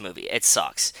 over this movie. It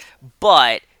sucks.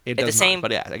 But It at does the same, not,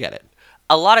 but yeah, I get it.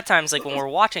 a lot of times, like when we're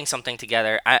watching something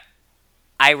together,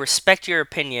 I respect your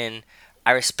opinion.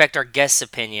 I respect our guest's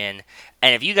opinion.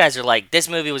 And if you guys are like, this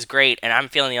movie was great, and I'm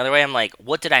feeling the other way, I'm like,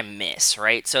 what did I miss,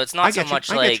 right? So it's I not so get you,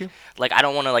 much I get you. like I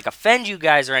don't want to like offend you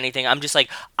guys or anything. I'm just like,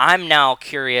 I'm now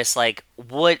curious, like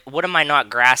what am I not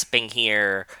grasping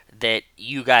here that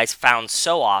you guys found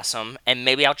so awesome, and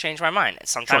maybe I'll change my mind.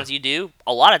 Sometimes Sure. you do,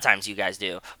 a lot of times you guys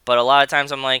do, but a lot of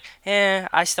times I'm like,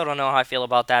 I still don't know how I feel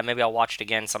about that. Maybe I'll watch it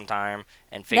again sometime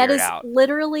and figure That it is out.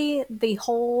 literally the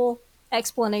whole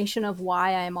explanation of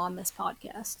why I'm on this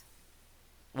podcast.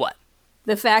 What?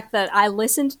 The fact that I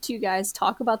listened to you guys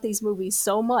talk about these movies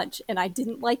so much and I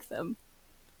didn't like them,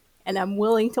 and I'm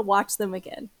willing to watch them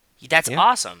again. That's Yeah.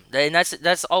 awesome, and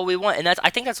that's all we want, and I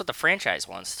think that's what the franchise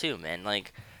wants too, man.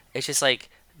 Like, it's just like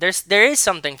there is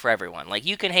something for everyone. Like,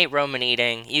 you can hate Roman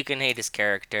eating, you can hate his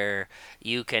character,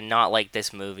 you can not like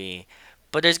this movie,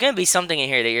 but there's gonna be something in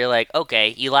here that you're like, okay,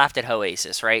 you laughed at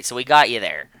Oasis, right? So we got you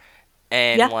there.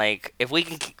 And Yeah. like, if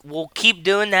we'll keep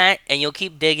doing that, and you'll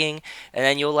keep digging, and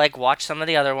then you'll like watch some of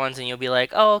the other ones, and you'll be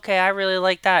like, oh, okay, I really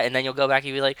like that, and then you'll go back and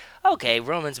you'll be like, okay,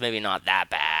 Roman's maybe not that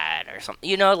bad or something,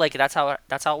 you know, like that's how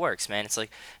it works, man. It's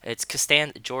like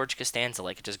George Costanza,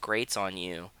 like it just grates on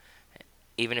you,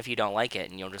 even if you don't like it,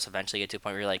 and you'll just eventually get to a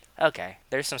point where you're like, okay,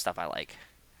 there's some stuff I like.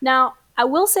 Now, I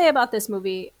will say about this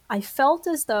movie, I felt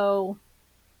as though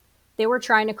they were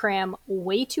trying to cram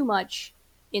way too much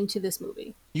into this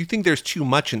movie. You think there's too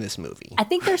much in this movie? I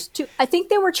think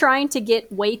they were trying to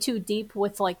get way too deep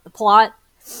with like the plot.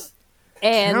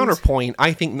 And Counterpoint,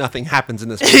 I think nothing happens in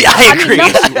this movie. I agree.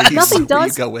 nothing Where you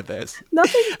does. go with this.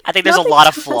 Nothing. I think there's a nothing lot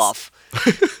of does- fluff.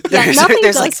 Yeah, nothing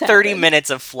there's does like 30 happen. minutes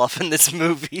of fluff in this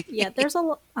movie. Yeah, there's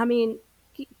I mean,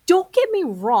 don't get me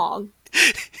wrong.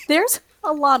 There's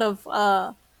a lot of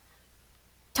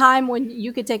time when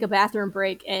you could take a bathroom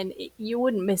break and you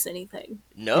wouldn't miss anything.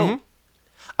 No.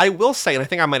 I will say, and I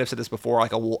think I might have said this before,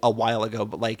 like a while ago,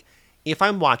 but like if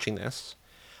I'm watching this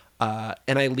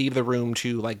and I leave the room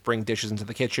to like bring dishes into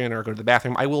the kitchen or go to the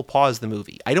bathroom, I will pause the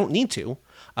movie. I don't need to.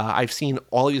 I've seen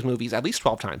all of these movies at least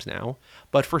 12 times now,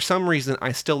 but for some reason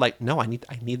I still like, no, I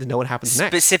need to know what happens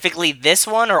next. Specifically this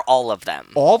one or all of them?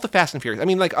 All the Fast and Furious. I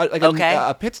mean, like Okay.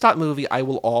 a pit stop movie, I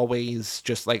will always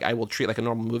just like, I will treat like a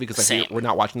normal movie because like Same. we're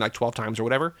not watching like 12 times or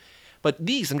whatever. But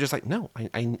these, I'm just like, no,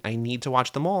 I need to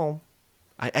watch them all.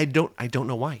 I don't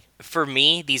know why. For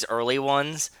me, these early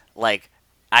ones, like,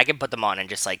 I can put them on and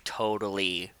just like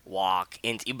totally walk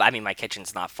into. I mean, my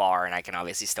kitchen's not far, and I can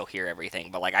obviously still hear everything.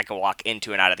 But like, I can walk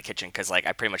into and out of the kitchen because like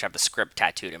I pretty much have the script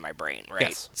tattooed in my brain, right?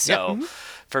 Yes. So Yeah,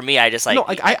 for me, I just like No,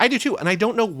 like I do too, and I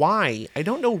don't know why. I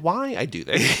don't know why I do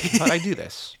this, but I do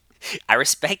this. I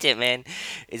respect it, man.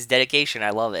 It's dedication. I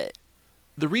love it.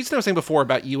 The reason I was saying before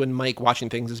about you and Mike watching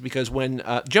things is because when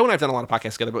Joe and I have done a lot of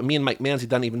podcasts together, but me and Mike Manzi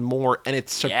done even more, and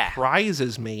it Yeah.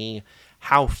 surprises me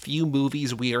how few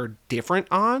movies we are different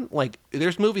on. Like,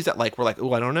 there's movies that like we're like,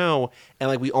 oh, I don't know, and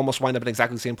like we almost wind up in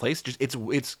exactly the same place. Just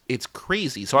it's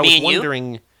crazy. So I was Me and you?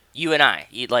 wondering. You and I,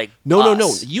 you like No.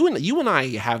 us. You and I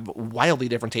have wildly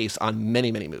different tastes on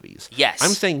many movies. Yes,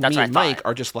 I'm saying that's me what and I Mike thought.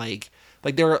 are just like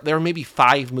there are maybe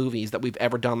 5 movies that we've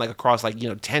ever done like across like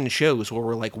 10 shows where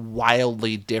we're like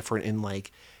wildly different in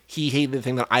like he hated the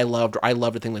thing that I loved or I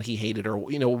loved the thing that he hated or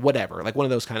whatever, like one of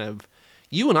those kind of.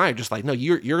 You and I are just like, no,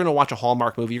 you're gonna watch a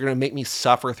Hallmark movie. You're gonna make me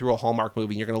suffer through a Hallmark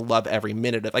movie. And you're gonna love every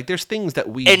minute of it. Like there's things that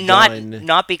we've And done.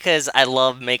 not because I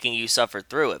love making you suffer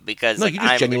through it, because No, like you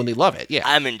just genuinely love it. Yeah.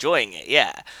 I'm enjoying it.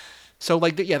 Yeah. So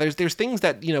like yeah, there's things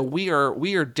that we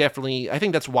are definitely. I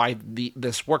think that's why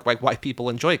this work, like why people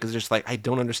enjoy it, because just like I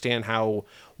don't understand how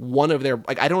one of their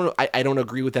like I don't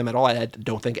agree with them at all. I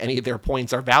don't think any of their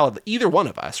points are valid. Either one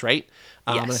of us, right?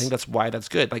 And I Yes. think that's why that's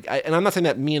good. Like and I'm not saying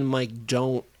that me and Mike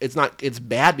don't. It's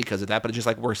bad because of that, but it's just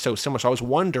like we're so similar. So I was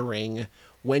wondering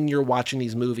when you're watching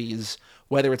these movies,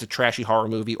 whether it's a trashy horror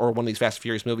movie or one of these Fast and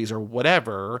Furious movies or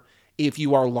whatever, if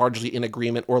you are largely in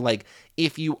agreement or like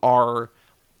if you are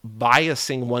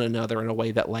biasing one another in a way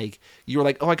that like you're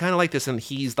like, oh, I kind of like this, and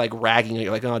he's like ragging it.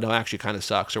 You're like, oh no, actually kind of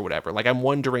sucks or whatever. Like I'm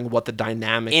wondering what the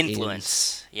dynamic Influence.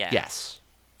 is. Yeah. Yes.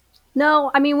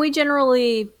 No, I mean we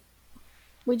generally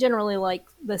like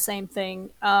the same thing.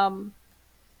 I'm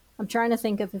trying to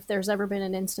think of if there's ever been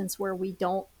an instance where we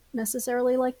don't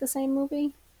necessarily like the same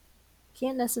movie.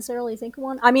 Can't necessarily think of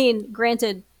one. I mean,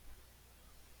 granted,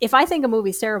 if I think a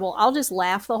movie's terrible, I'll just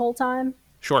laugh the whole time.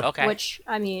 Sure. Okay. Which,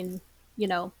 I mean,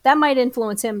 that might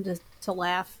influence him to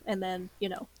laugh, and then,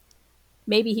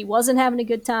 maybe he wasn't having a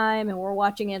good time and we're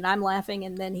watching it and I'm laughing,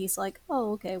 and then he's like,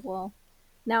 oh, okay, well,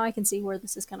 now I can see where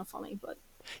this is kind of funny. But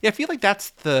Yeah, I feel like that's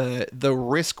the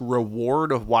risk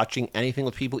reward of watching anything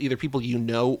with people, either people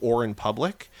or in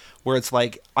public, where it's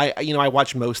like I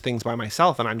watch most things by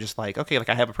myself and I'm just like, okay, like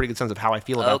I have a pretty good sense of how I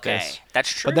feel about Okay. this. That's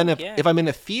true. But then yeah. if I'm in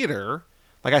a theater,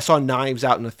 like I saw Knives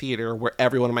Out in a theater where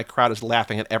everyone in my crowd is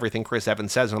laughing at everything Chris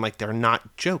Evans says, and I'm like, they're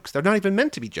not jokes. They're not even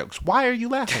meant to be jokes. Why are you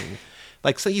laughing?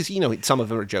 Like, so he's, some of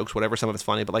them are jokes, whatever, some of it's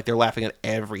funny, but like they're laughing at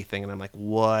everything, and I'm like,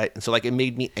 what? And so like it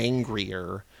made me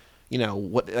angrier.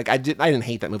 What? Like I didn't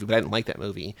hate that movie, but I didn't like that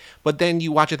movie. But then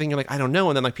you watch a thing, you're like, I don't know,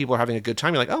 and then like people are having a good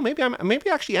time. You're like, oh, maybe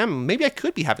I actually am. Maybe I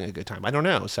could be having a good time. I don't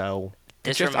know. So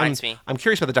This reminds me. I'm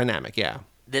curious about the dynamic. Yeah.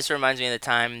 This reminds me of the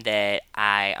time that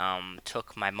I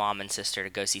took my mom and sister to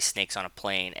go see Snakes on a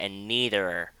Plane, and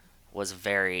neither was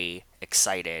very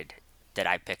excited that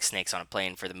I picked Snakes on a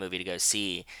Plane for the movie to go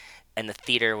see. And the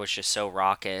theater was just so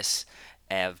raucous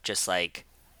of just like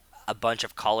a bunch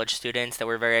of college students that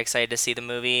were very excited to see the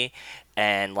movie,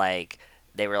 and like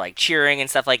they were like cheering and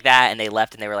stuff like that, and they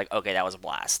left and they were like, okay, that was a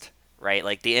blast. Right,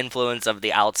 like the influence of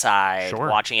the outside, Sure.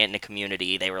 watching it in a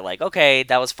community, they were like, okay,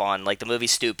 that was fun. Like the movie's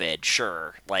stupid,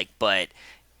 sure, like, but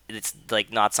it's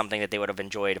like not something that they would have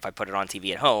enjoyed if I put it on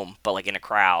TV at home. But like in a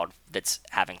crowd that's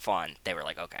having fun, they were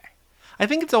like, okay, I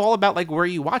think it's all about like where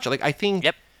you watch it. Like I think.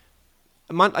 yep,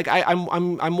 Like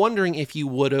I'm wondering if you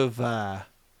would have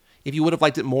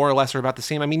liked it more or less or about the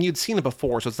same. I mean, you'd seen it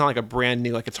before, so it's not like a brand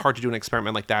new. Like it's hard to do an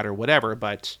experiment like that or whatever.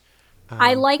 But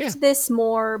I liked yeah. this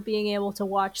more being able to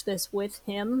watch this with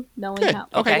him, knowing Good. how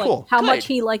Okay, like, cool. how Good. much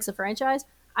he likes the franchise.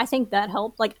 I think that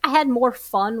helped. Like I had more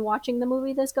fun watching the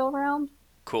movie this go around.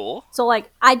 cool. So like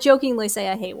I jokingly say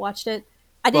I hate watched it.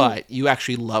 I didn't. But you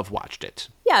actually watched it.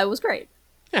 Yeah, it was great.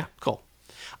 Yeah, cool.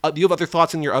 Do you have other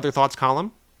thoughts in your other thoughts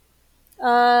column?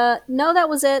 No, that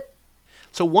was it.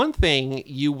 So one thing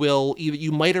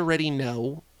you might already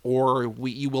know, or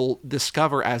you will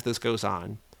discover as this goes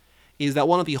on, is that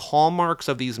one of the hallmarks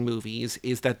of these movies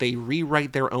is that they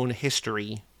rewrite their own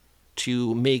history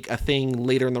to make a thing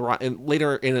later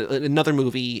in another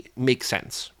movie make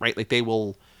sense, right? Like they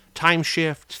will time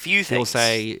shift. Few They'll things.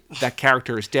 say that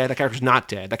character is dead. That character's not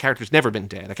dead. That character's never been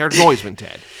dead. That character's always been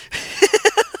dead.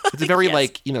 It's a very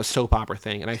Yes. soap opera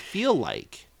thing, and I feel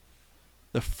like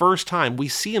the first time we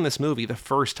see in this movie,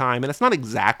 and it's not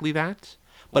exactly that,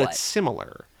 but What? it's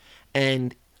similar.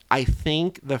 And I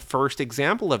think the first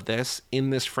example of this in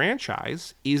this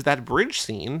franchise is that bridge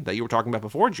scene that you were talking about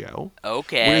before, Joe.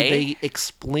 Okay. Where they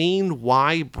explain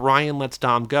why Brian lets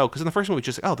Dom go. Because in the first one, we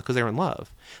just, because they're in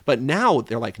love. But now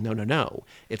they're like, no.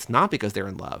 It's not because they're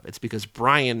in love. It's because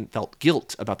Brian felt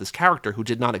guilt about this character who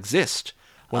did not exist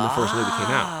when the first movie came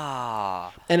out.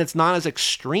 Ah, And it's not as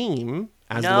extreme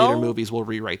as the No? later movies will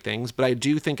rewrite things, but I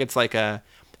do think it's like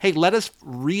hey, let us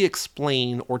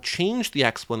re-explain or change the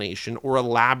explanation or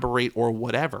elaborate or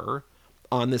whatever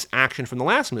on this action from the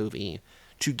last movie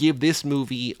to give this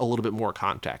movie a little bit more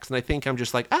context. And I think I'm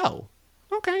just like, oh,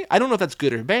 okay. I don't know if that's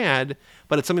good or bad,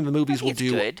 but it's something the movies will it's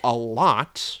do good. a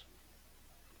lot.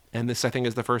 And this, I think,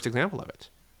 is the first example of it.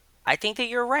 I think that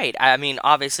you're right. I mean,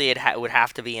 obviously, it would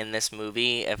have to be in this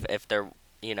movie if there,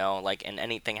 like, and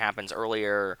anything happens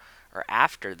earlier or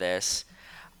after this.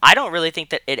 I don't really think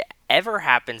that it ever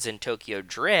happens in Tokyo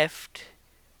Drift.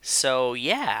 So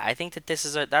yeah, I think that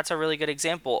that's a really good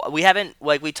example. We haven't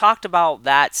we talked about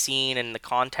that scene and the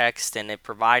context and it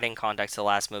providing context to the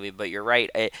last movie, but you're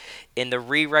right. In the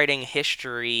rewriting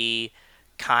history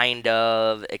kind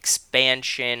of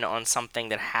expansion on something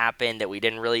that happened that we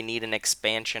didn't really need an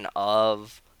expansion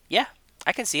of. Yeah,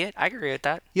 I can see it. I agree with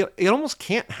that. Yeah, it almost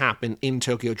can't happen in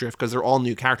Tokyo Drift because they're all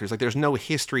new characters. Like, there's no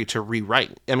history to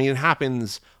rewrite. I mean, it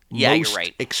happens Yeah, most you're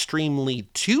right. extremely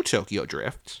to Tokyo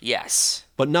Drift, Yes.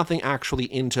 but nothing actually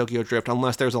in Tokyo Drift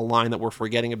unless there's a line that we're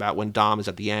forgetting about when Dom is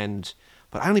at the end.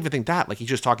 But I don't even think that. Like, he's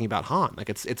just talking about Han. Like,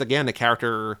 it's again a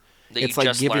character. That it's you like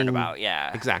just giving learned about,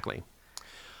 yeah. Exactly.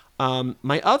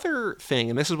 My other thing,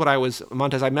 and this is what I was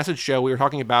Montez. I messaged Joe. We were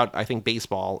talking about, I think,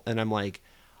 baseball, and I'm like,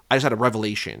 I just had a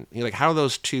revelation. You're like, how are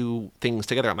those two things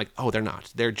together? I'm like, oh, they're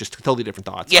not. They're just totally different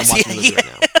thoughts. Yes, I'm watching the movie right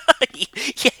now.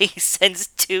 Yeah, he sends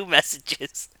 2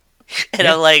 messages. And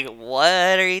Yeah. I'm like,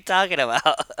 what are you talking about?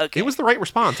 Okay. It was the right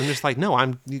response. I'm just like, no,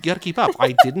 you got to keep up.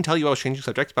 I didn't tell you I was changing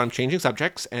subjects, but I'm changing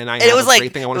subjects, and I And have it was a like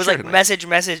great thing I it want to was share like tonight. message,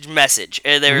 message, message.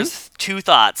 And there's 2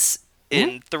 thoughts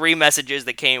in 3 messages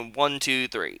that came 1, 2,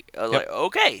 3. I was Yep. like,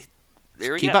 okay,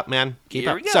 there we Keep go. up, man. Keep Here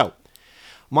up. we go. So,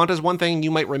 Montez, one thing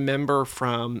you might remember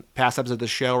from past episodes of the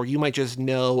show, or you might just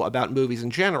know about movies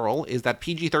in general, is that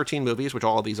PG-13 movies, which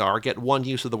all of these are, get one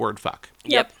use of the word fuck.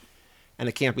 Yep. And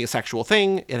it can't be a sexual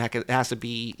thing. It has to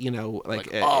be, like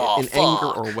oh, in anger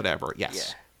fuck. or whatever. Yes.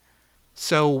 Yeah.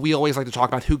 So we always like to talk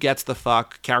about who gets the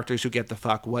fuck, characters who get the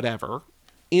fuck, whatever.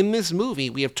 In this movie,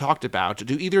 we have talked about,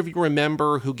 do either of you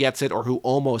remember who gets it or who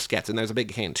almost gets it? And there's a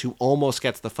big hint. Who almost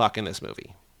gets the fuck in this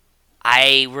movie?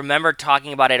 I remember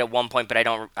talking about it at one point, but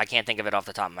I can't think of it off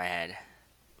the top of my head.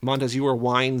 Montez, you were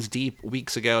wines deep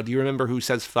weeks ago. Do you remember who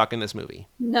says fuck in this movie?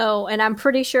 No, and I'm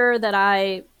pretty sure that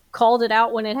I called it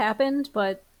out when it happened,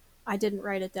 but I didn't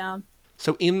write it down.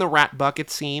 So in the rat bucket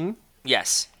scene,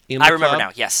 Yes. In I the remember club?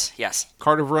 now. Yes. Yes.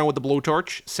 Carter Verone with the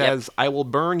blowtorch says, I will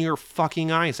burn your fucking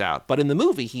eyes out. But in the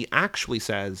movie, he actually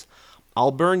says,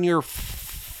 I'll burn your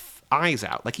eyes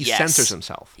out. Like he Yes. censors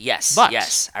himself. Yes. But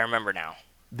Yes. I remember now.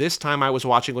 this time I was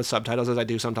watching with subtitles, as I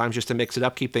do sometimes, just to mix it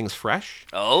up, keep things fresh.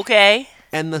 Okay.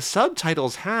 And the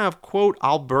subtitles have, quote,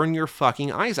 I'll burn your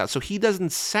fucking eyes out. So he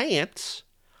doesn't say it,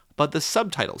 but the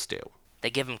subtitles do. They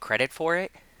give him credit for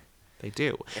it. They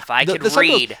do. If I The- could the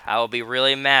subtitles- read, I would be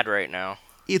really mad right now.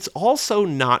 It's also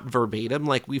not verbatim.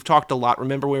 Like, we've talked a lot.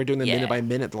 Remember when we were doing the Yeah. minute by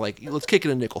minute? Like, let's kick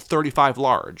it a nickel. 35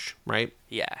 large, right?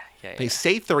 Yeah. Yeah. They Yeah.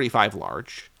 say 35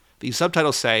 large. These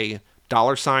subtitles say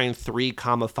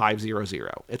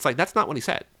 $3,500. It's like, that's not what he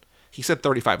said. He said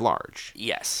 35 large.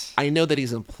 Yes. I know that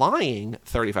he's implying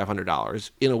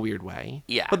 $3,500 in a weird way.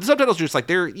 Yeah. But the subtitles are just like,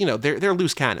 they're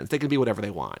loose cannons. They can be whatever they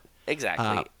want.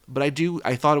 Exactly. But I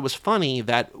thought it was funny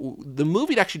that the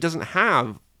movie actually doesn't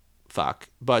have fuck,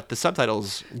 but the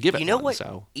subtitles give it You know one, what?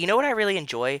 so. You know what I really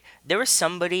enjoy? There was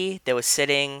somebody that was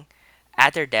sitting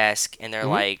at their desk, and they're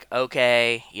like,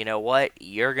 "Okay, you know what?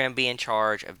 You're gonna be in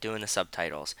charge of doing the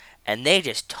subtitles," and they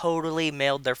just totally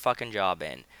mailed their fucking job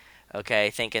in. Okay,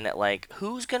 thinking that like,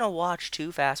 who's gonna watch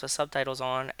Too Fast with subtitles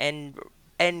on and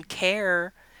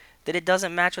care that it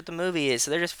doesn't match what the movie is?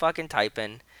 So they're just fucking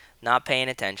typing, not paying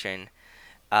attention.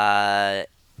 And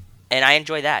I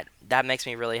enjoy that. That makes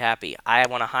me really happy. I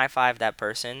want to high five that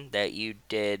person that you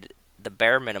did the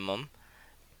bare minimum,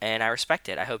 and I respect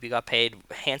it. I hope you got paid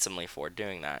handsomely for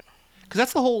doing that. Because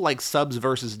that's the whole, like, subs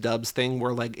versus dubs thing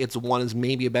where, like, one is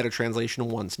maybe a better translation,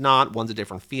 one's not. One's a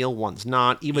different feel, one's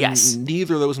not. Even Yes.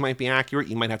 neither of those might be accurate.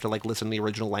 You might have to, like, listen to the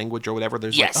original language or whatever.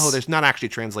 There's Yes. like, oh, there's not actually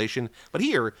translation. But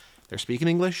here, they're speaking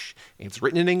English, it's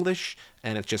written in English,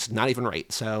 and it's just not even right.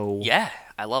 So, Yeah,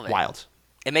 I love it. wild.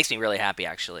 It makes me really happy,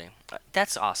 actually.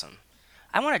 That's awesome.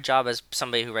 I want a job as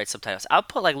somebody who writes subtitles. I'll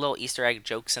put like little Easter egg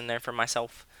jokes in there for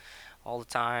myself all the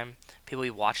time. People be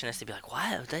watching this, they'd be like,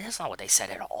 "What? That's not what they said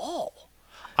at all."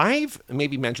 I've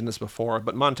maybe mentioned this before,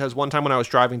 but Montez, one time when I was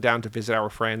driving down to visit our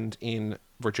friend in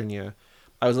Virginia,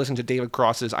 I was listening to David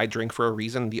Cross's I Drink for a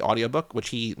Reason, the audiobook, which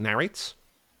he narrates.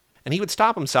 And he would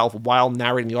stop himself while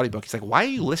narrating the audiobook. He's like, why are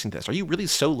you listening to this? Are you really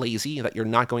so lazy that you're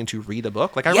not going to read a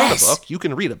book? Like, I read a Yes. book. You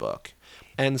can read a book.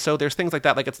 And so there's things like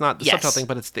that. Like, it's not the Yes. subtitle thing,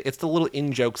 but it's the little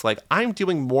in-jokes like, I'm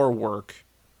doing more work.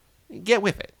 Get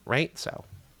with it, right? So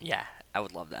Yeah, I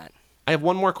would love that. I have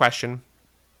one more question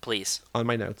Please. on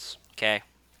my notes. Okay.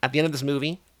 At the end of this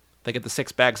movie, they get the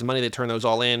 6 bags of money. They turn those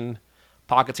all in.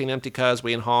 pockets ain't empty cuz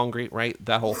we ain't hungry, right?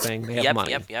 That whole thing. They have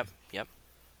money. Yep.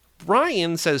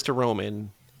 Brian says to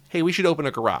Roman, hey, we should open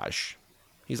a garage.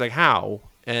 He's like, how?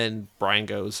 And Brian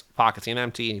goes, pockets ain't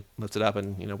empty. He lifts it up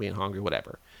and, we ain't hungry,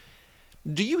 whatever.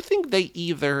 Do you think they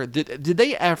either, did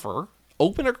they ever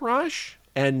open a garage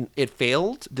and it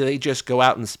failed? Did they just go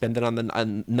out and spend it on the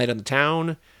night on the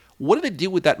town? What do they do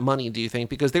with that money, do you think?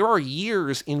 Because there are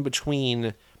years in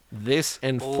between this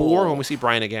and 4 when we see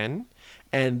Brian again,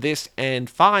 and this and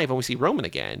 5 when we see Roman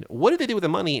again. What did they do with the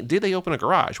money? Did they open a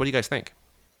garage? What do you guys think?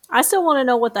 I still want to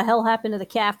know what the hell happened to the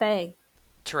cafe.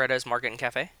 Toretto's Market and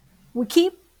Cafe? We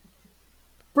keep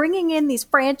bringing in these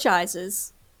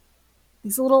franchises,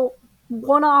 these little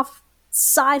one-off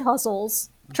side hustles.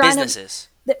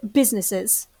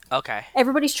 Businesses. Okay.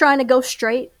 Everybody's trying to go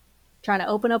straight, trying to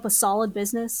open up a solid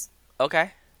business.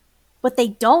 Okay. But they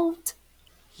don't.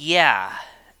 Yeah,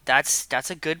 that's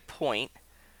a good point.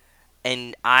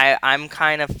 And I'm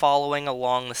kind of following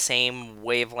along the same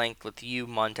wavelength with you,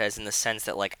 Montez, in the sense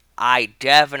that, like, I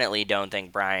definitely don't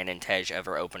think Brian and Tej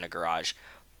ever opened a garage.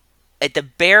 At the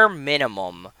bare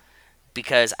minimum,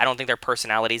 because I don't think their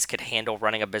personalities could handle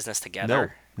running a business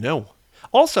together. No.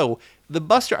 Also, the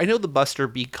Buster, I know the Buster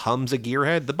becomes a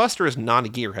gearhead. The Buster is not a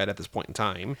gearhead at this point in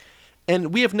time.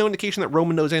 And we have no indication that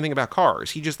Roman knows anything about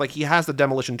cars. He just, he has the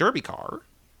Demolition Derby car.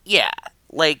 Yeah,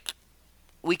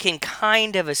 we can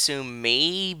kind of assume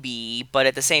maybe, but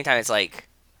at the same time, it's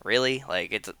really?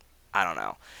 I don't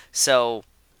know. So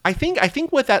I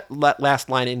think what that last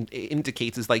line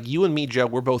indicates is, you and me, Joe,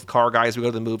 we're both car guys. We go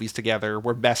to the movies together.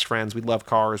 We're best friends. We love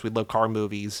cars. We love car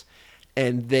movies.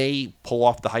 And they pull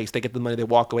off the heist. They get the money. They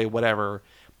walk away, whatever.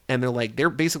 And they're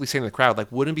basically saying to the crowd,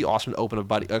 wouldn't it be awesome to open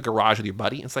a garage with your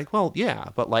buddy? And it's well, yeah,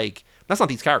 but that's not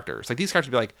these characters. These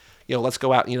characters would be let's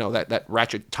go out, that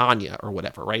Ratchet Tanya or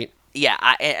whatever, right? Yeah,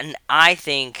 I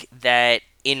think that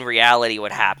in reality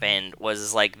what happened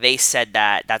was they said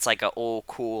that's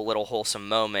cool little wholesome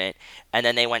moment, and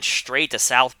then they went straight to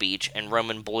South Beach and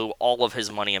Roman blew all of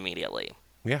his money immediately.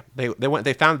 Yeah,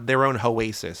 they found their own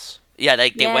oasis. Yeah,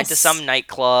 they went to some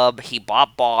nightclub, he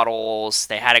bought bottles,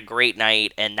 they had a great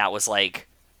night, and that was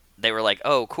they were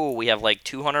oh cool, we have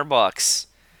 $200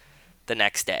 the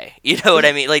next day. You know what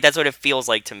I mean? That's what it feels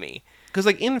like to me. Because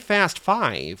in Fast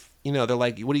 5, they're what are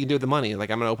you going to do with the money? I'm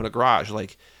going to open a garage.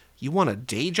 You want a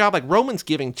day job? Roman's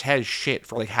giving Tej shit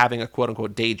for having a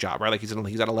quote-unquote day job, right? He's at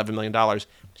 $11 million.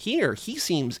 Here, he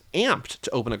seems amped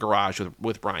to open a garage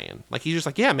with Brian. He's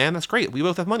just yeah, man, that's great. We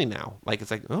both have money now.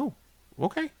 It's oh,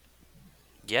 okay.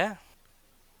 Yeah.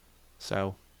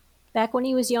 So. Back when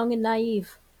he was young and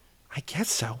naive. I guess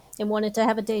so. And wanted to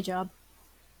have a day job.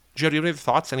 Joe, do you have any other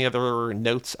thoughts? Any other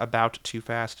notes about Too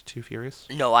Fast, Too Furious?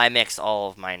 No, I mixed all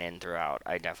of mine in throughout.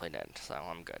 I definitely did, so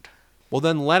I'm good. Well,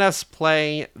 then let us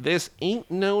play this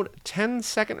Ain't No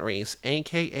 10-second race,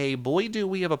 a.k.a. Boy Do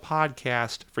We Have a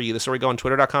Podcast for You. The story go on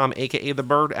twitter.com, a.k.a. the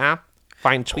Bird app.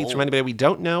 Find tweets from anybody we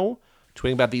don't know,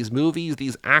 tweeting about these movies,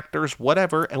 these actors,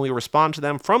 whatever, and we respond to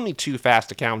them from the Too Fast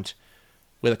account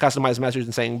with a customized message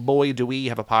and saying, boy, do we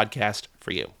have a podcast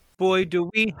for you. Boy, do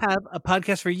we have a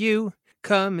podcast for you.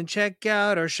 Come and check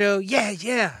out our show. Yeah.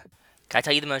 Can I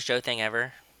tell you the most Joe thing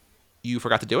ever? You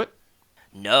forgot to do it?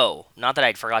 No, not that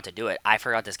I forgot to do it. I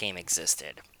forgot this game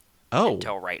existed. Oh.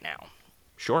 Until right now.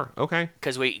 Sure. Okay.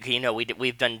 Because we've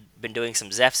been doing some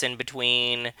Zephs in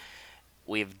between.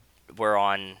 We're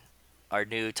on our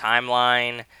new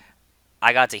timeline.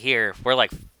 I got to hear we're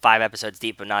 5 episodes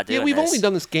deep, but not doing this. Yeah, we've only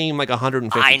done this game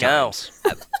 150 times. I know.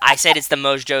 I said it's the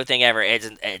most Joe thing ever. It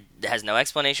has no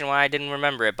explanation why I didn't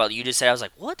remember it, but you just said, I was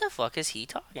what the fuck is he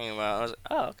talking about? I was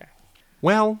oh, okay.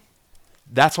 Well,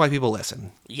 that's why people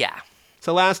listen. Yeah.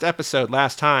 So last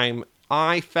time,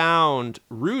 I found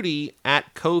Rudy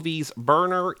at Covey's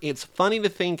Burner. It's funny to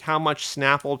think how much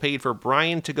Snapple paid for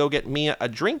Brian to go get Mia a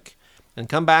drink and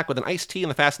come back with an iced tea in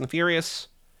the Fast and the Furious.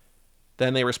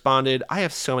 Then they responded, I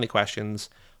have so many questions.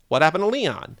 What happened to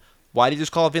Leon? Why did he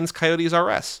just call Vince Coyotes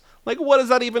RS? What does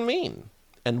that even mean?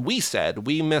 And we said,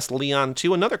 we missed Leon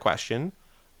too. Another question.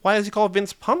 Why does he call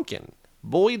Vince Pumpkin?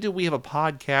 Boy, do we have a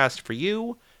podcast for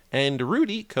you. And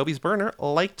Rudy, Kobe's Burner,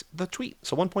 liked the tweet.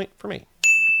 So 1 point for me.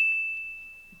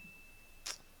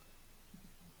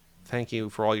 Thank you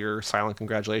for all your silent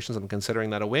congratulations. I'm considering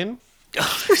that a win.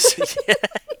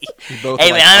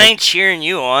 Hey, man, I ain't cheering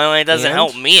you on. It doesn't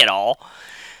help me at all.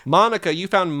 Monica, you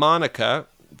found Monica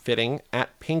fitting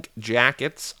at Pink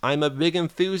Jackets. I'm a big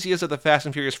enthusiast of the Fast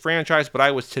and Furious franchise, but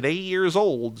I was today years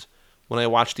old when I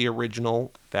watched the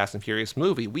original Fast and Furious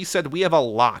movie. We said we have a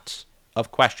lot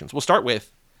of questions. We'll start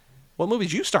with, what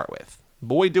movies you start with?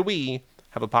 Boy, do we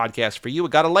have a podcast for you.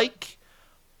 It got a like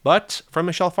But from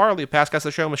Michelle Farley, past guest of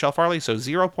the show, Michelle Farley, so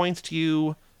 0 points to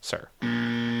you, sir.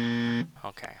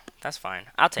 Okay, that's fine.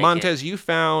 I'll take it. Montez, you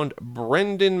found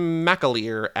Brendan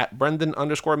McAleer at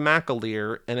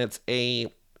Brendan_McAleer, and it's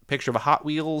a picture of a Hot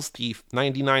Wheels, the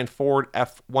 99 Ford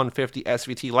F-150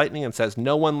 SVT Lightning, and says,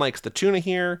 no one likes the tuna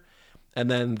here. And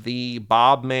then the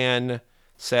Bob man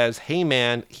says, hey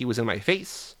man, he was in my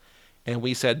face. And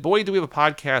we said, boy, do we have a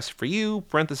podcast for you,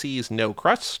 parentheses, no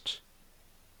crust.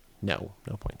 No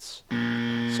points.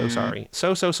 So sorry.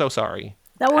 So sorry.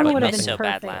 That one I would have missed been so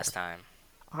perfect. bad last time.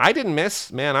 I didn't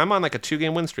miss. Man, I'm on like a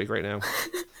 2-game win streak right now.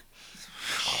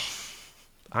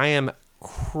 I am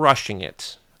crushing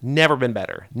it. Never been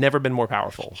better. Never been more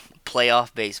powerful.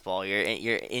 Playoff baseball.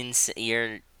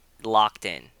 You're locked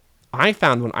in. I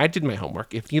found one. I did my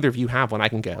homework. If neither of you have one, I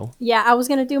can go. Yeah, I was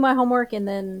gonna do my homework, and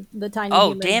then the tiny.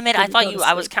 Oh, human damn it! I didn't thought go to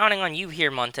I was sleep. counting on you here,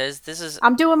 Montez. This is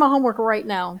I'm doing my homework right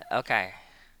now. okay.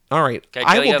 All right. Go,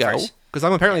 I Joey, will go go first. because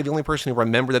I'm apparently the only person who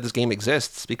remembered that this game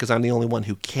exists because I'm the only one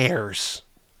who cares.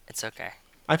 It's okay.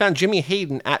 I found Jimmy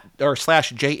Hayden at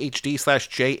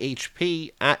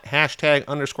 /JHD/JHP at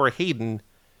 #Hayden.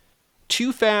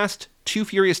 Too Fast, Too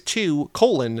Furious 2,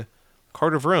 Carter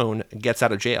Verone gets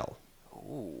out of jail.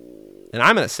 And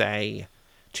I'm going to say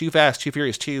Too Fast, Too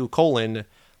Furious 2,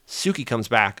 Suki comes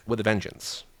back with a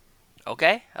vengeance.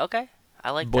 Okay.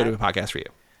 I like Boy, that. do we have a podcast for you.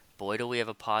 Boy, do we have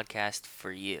a podcast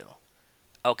for you.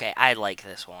 Okay, I like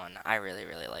this one. I really,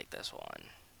 really like this one.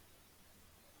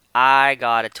 I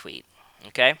got a tweet.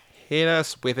 Okay? Hit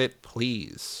us with it,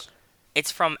 please.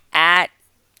 It's from at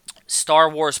Star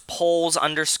Wars Polls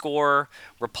 _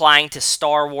 replying to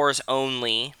Star Wars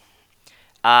only.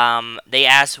 They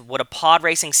asked, would a pod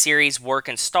racing series work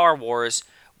in Star Wars?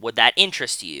 Would that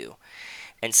interest you?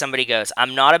 And somebody goes,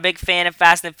 I'm not a big fan of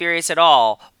Fast and Furious at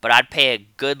all, but I'd pay a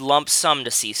good lump sum to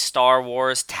see Star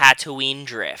Wars Tatooine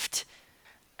drift.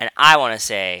 And I want to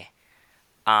say,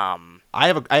 I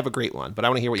have a great one, but I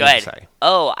want to hear what go you ahead. have to say.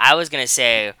 Oh, I was going to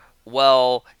say,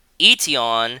 well,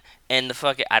 Eteon and the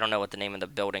fucking, I don't know what the name of the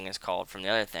building is called from the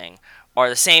other thing, are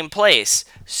the same place.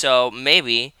 So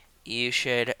maybe you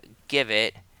should give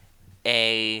it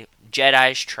a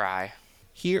Jedi's try.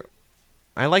 Here,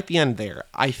 I like the end there.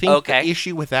 I think Okay. the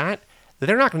issue with that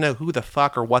they're not going to know who the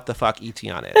fuck or what the fuck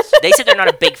Eteon is. They said they're not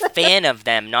a big fan of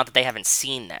them, not that they haven't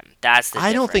seen them. That's the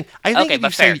I difference. think okay, if but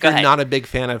you fair. say Go you're ahead. not a big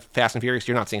fan of Fast and Furious,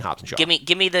 you're not seeing Hobbs and Shaw. Give me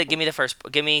the first.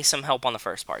 Give me some help on the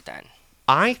first part then.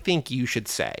 I think you should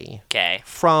say Okay.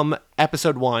 from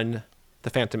episode 1,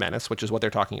 The Phantom Menace, which is what they're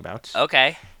talking about.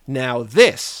 Okay. Now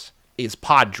this is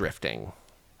pod drifting.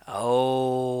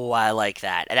 Oh, I like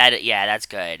that. Yeah, that's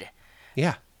good.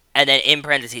 Yeah. And then in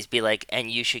parentheses, be like, and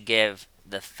you should give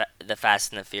the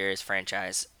Fast and the Furious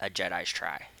franchise a Jedi's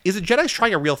try. Is a Jedi's try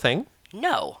a real thing?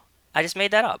 No, I just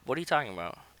made that up. What are you talking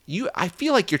about? I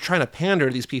feel like you're trying to pander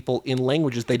to these people in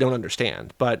languages they don't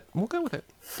understand, but we'll go with it.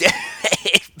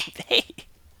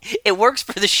 It works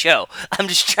for the show. I'm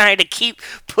just trying to keep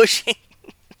pushing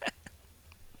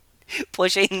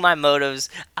my motives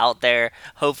out there.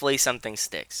 Hopefully something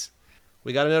sticks.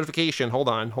 We got a notification. Hold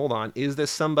on. Is this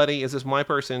somebody? Is this my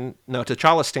person? No,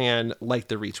 T'Challa Stan liked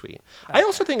the retweet. Okay. I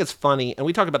also think it's funny, and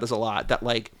we talk about this a lot, that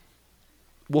like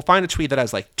we'll find a tweet that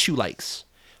has like 2 likes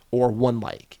or 1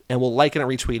 like, and we'll like it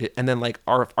and retweet it, and then like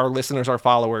our listeners, our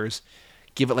followers,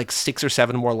 give it like 6 or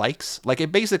 7 more likes. Like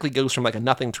it basically goes from like a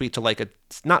nothing tweet to like a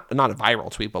not a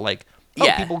viral tweet, but like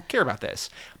people care about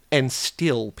this, and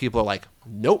still people are like,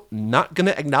 nope, not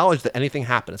gonna acknowledge that anything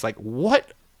happened. It's like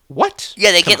what?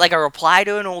 Yeah, they get like a reply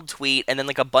to an old tweet and then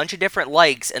like a bunch of different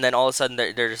likes, and then all of a sudden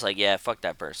they're just like, yeah, fuck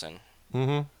that person.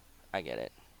 Mm-hmm. I get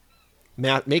it.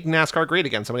 Make NASCAR great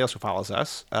again. Somebody else who follows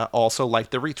us also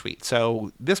liked the retweet.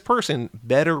 So this person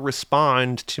better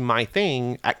respond to my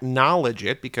thing, acknowledge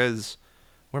it, because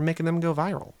we're making them go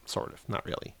viral. Sort of, not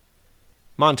really.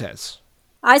 Montez.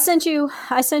 I sent you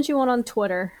one on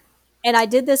Twitter, and I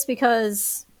did this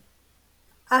because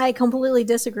I completely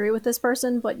disagree with this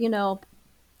person, but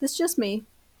this is just me.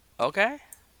 Okay.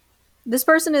 This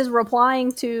person is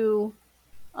replying to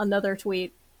another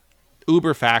tweet.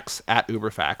 Uberfax at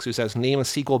Uberfax, who says, name a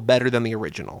sequel better than the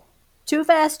original. Too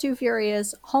Fast, Too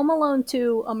Furious, Home Alone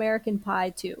 2, American Pie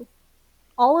 2.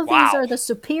 All of these are the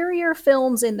superior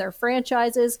films in their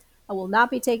franchises. I will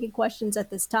not be taking questions at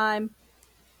this time.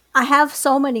 I have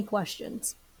so many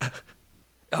questions.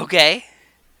 Okay.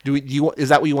 Is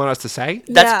that what you want us to say?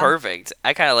 That's perfect.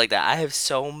 I kind of like that. I have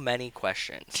so many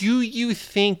questions. Do you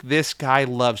think this guy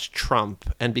loves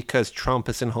Trump, and because Trump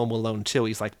is in Home Alone 2,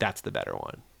 he's like, that's the better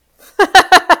one?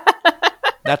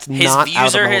 That's His not views out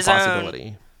of the are whole his own.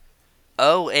 possibility.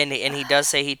 Oh, and he does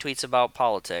say he tweets about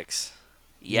politics.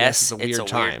 Yes, it's a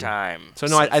weird time. So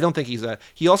no, I don't think he's a.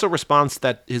 He also responds to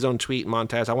that his own tweet,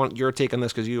 Montez. I want your take on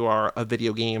this because you are a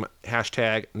video game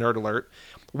 #nerd alert.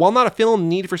 While not a film,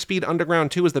 Need for Speed Underground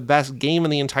 2 is the best game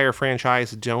in the entire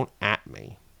franchise. Don't at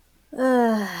me.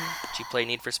 Did you play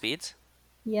Need for Speeds?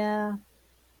 Yeah.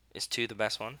 Is 2 the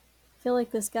best one? I feel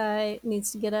like this guy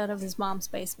needs to get out of his mom's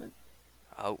basement.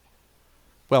 Oh.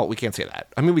 Well, we can't say that.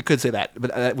 I mean, we could say that,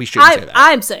 but we shouldn't say that.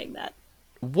 I'm saying that.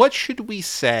 What should we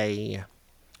say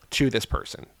to this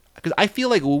person? Because I feel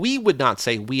like we would not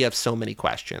say we have so many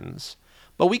questions,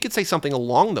 but we could say something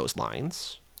along those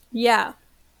lines. Yeah.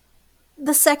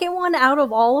 The second one out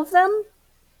of all of them?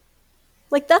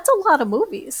 Like, that's a lot of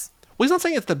movies. Well, he's not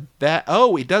saying it's the best.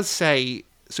 Oh, he does say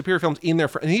superior films in there.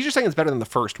 And he's just saying it's better than the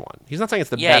first one. He's not saying it's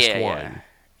the best one. Yeah.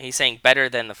 He's saying better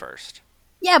than the first.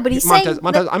 Yeah, but he's Montez, saying...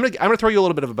 Montez, I'm gonna throw you a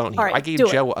little bit of a bone here. All right, I gave do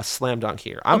it. Joe a slam dunk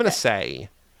here. I'm gonna say,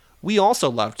 we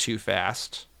also love Too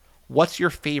Fast. What's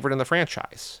your favorite in the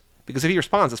franchise? Because if he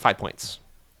responds, it's 5 points.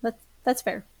 That's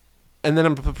fair. And then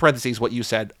in parentheses, what you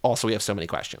said, also we have so many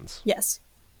questions. Yes.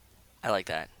 I like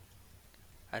that.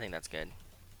 I think that's good.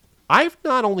 I've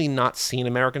not only not seen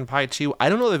American Pie 2, I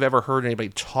don't know if I've ever heard anybody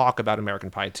talk about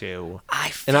American Pie 2.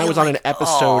 And I was on an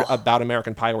episode about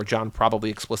American Pie where John probably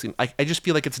explicitly... I just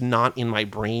feel like it's not in my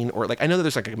brain. Or like I know that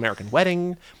there's like an American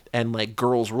Wedding and like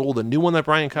Girls Rule, the new one that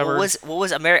Brian covered. What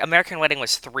was American Wedding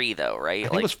was 3 though, right? I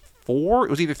think it was 4. It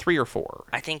was either 3 or 4.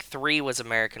 I think 3 was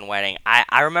American Wedding.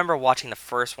 I remember watching the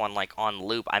first one like on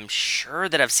loop. I'm sure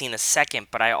that I've seen the second,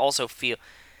 but I also feel...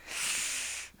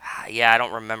 Yeah, I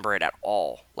don't remember it at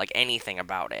all. Like anything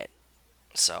about it.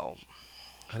 So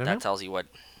that tells you what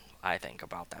I think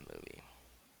about that movie.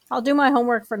 I'll do my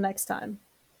homework for next time.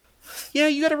 Yeah,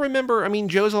 you got to remember. I mean,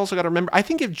 Joe's also got to remember. I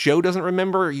think if Joe doesn't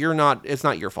remember, it's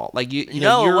not your fault. Like you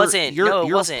know, it wasn't.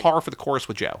 You're par for the course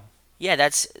with Joe. Yeah,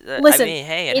 that's. Listen, I mean,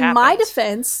 hey, it in happens. my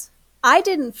defense, I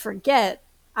didn't forget.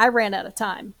 I ran out of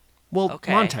time. Well,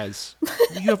 Okay. Montez,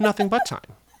 you have nothing but time.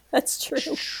 That's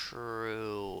true.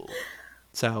 True.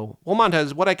 So, well,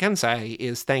 Montez, what I can say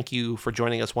is thank you for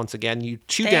joining us once again. You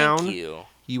 2 Thank down. you.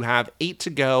 You have 8 to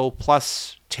go,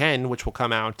 plus 10, which will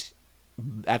come out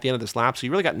at the end of this lap. So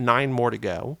you really got 9 more to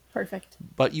go. Perfect.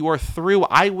 But you are through,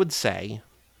 I would say,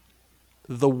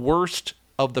 the worst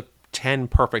of the 10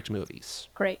 perfect movies.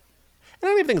 Great. And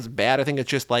I don't even think it's bad. I think it's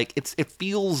just like, it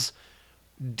feels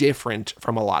different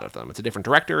from a lot of them. It's a different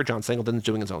director. John Singleton's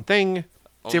doing his own thing.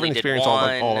 Different experience all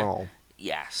in all.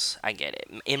 Yes, I get it.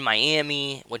 In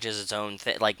Miami, which is its own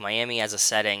thing, like Miami as a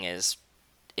setting is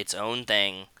its own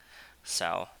thing.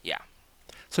 So, yeah.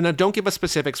 So now don't give us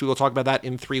specifics. We will talk about that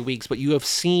in 3 weeks. But you have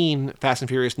seen Fast and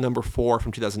Furious number 4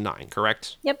 from 2009,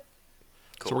 correct? Yep.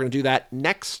 Cool. So we're going to do that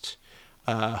next.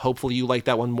 Hopefully you like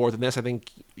that one more than this. I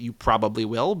think you probably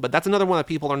will. But that's another one that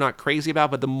people are not crazy about.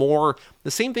 But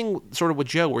the same thing sort of with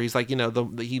Joe, where he's like,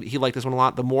 he liked this one a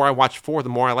lot. The more I watch 4, the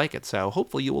more I like it. So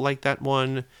hopefully you will like that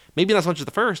one. Maybe not as much as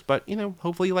the first, but,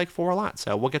 hopefully you like 4 a lot.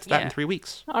 So we'll get to that in 3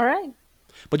 weeks. All right.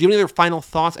 But do you have any other final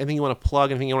thoughts? Anything you want to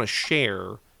plug? Anything you want to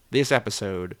share this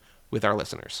episode with our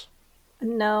listeners?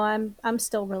 No, I'm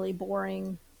still really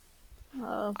boring.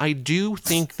 I do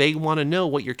think they want to know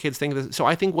what your kids think of this. So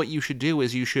I think what you should do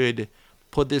is you should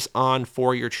put this on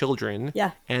for your children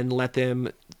and let them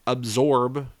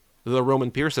absorb the Roman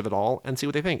Pierce of it all and see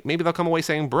what they think. Maybe they'll come away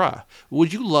saying, bruh.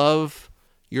 Would you love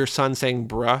your son saying,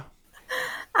 bruh?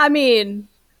 I mean,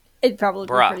 it'd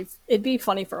probably it'd be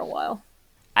funny for a while.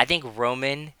 I think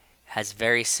Roman has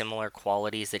very similar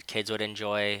qualities that kids would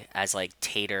enjoy as like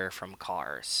Tater from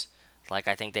Cars. Like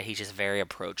I think that he's just very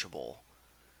approachable.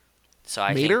 So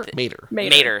I Mater? think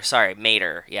Mater. Sorry,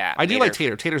 Mater. Yeah. I do like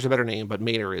Tater. Tater's a better name, but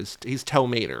Mater he's Toe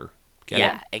Mater. Get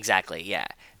yeah, it? exactly. Yeah.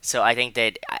 So I think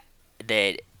that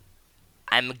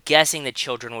I'm guessing that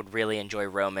children would really enjoy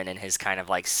Roman and his kind of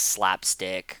like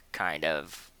slapstick kind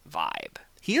of vibe.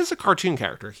 He is a cartoon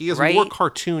character. He is Right? more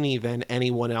cartoony than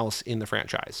anyone else in the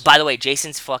franchise. By the way,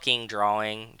 Jason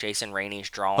Rainey's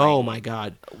drawing. Oh my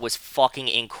god. Was fucking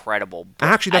incredible. But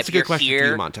Actually, that's a if good you're question here,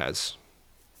 for you, Montez.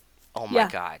 Oh my Yeah.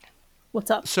 god. What's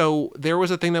up? So there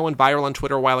was a thing that went viral on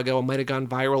Twitter a while ago. It might have gone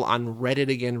viral on Reddit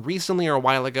again recently or a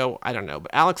while ago. I don't know.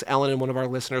 But Alex Ellen, one of our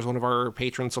listeners, one of our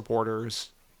patron supporters,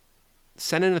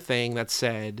 sent in a thing that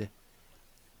said,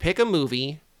 pick a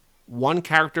movie, one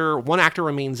actor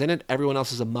remains in it, everyone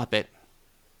else is a Muppet.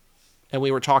 And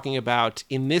we were talking about,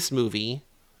 in this movie,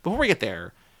 before we get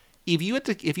there, if you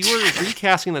were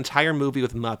recasting the entire movie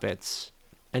with Muppets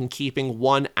and keeping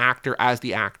one actor as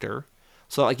the actor,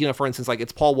 so, like, for instance, like,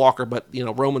 it's Paul Walker, but,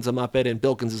 Roman's a Muppet and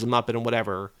Bilkins is a Muppet and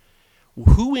whatever.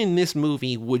 Who in this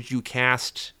movie would you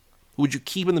cast, would you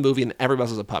keep in the movie and everybody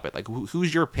else is a puppet? Like,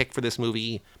 who's your pick for this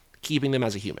movie, keeping them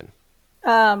as a human?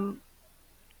 The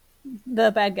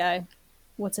bad guy.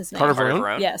 What's his name? Carter Carter Verone?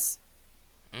 Verone? Yes.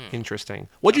 Interesting.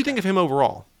 What do you think of him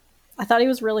overall? I thought he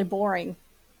was really boring.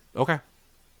 Okay.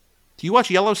 Do you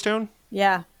watch Yellowstone?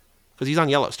 Yeah. Because he's on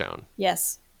Yellowstone.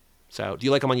 Yes. So, do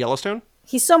you like him on Yellowstone?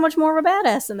 He's so much more of a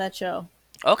badass in that show.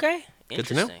 Okay. Good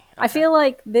to know. Interesting. I feel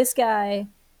like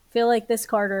this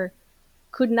Carter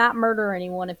could not murder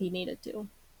anyone if he needed to.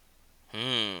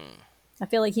 I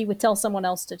feel like he would tell someone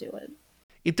else to do it.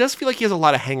 It does feel like he has a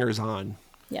lot of hangers on.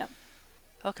 Yeah.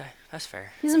 Okay, that's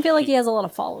fair. He doesn't feel like he has a lot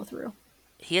of follow through.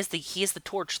 He is the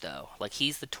torch though. Like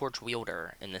he's the torch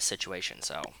wielder in this situation.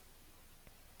 So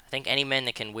I think any man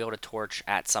that can wield a torch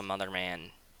at some other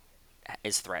man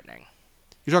is threatening.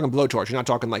 You're talking blowtorch. You're not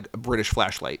talking like a British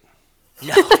flashlight.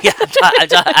 No, yeah,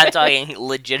 I'm talking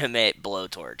legitimate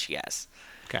blowtorch. Yes.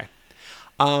 Okay.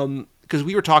 Because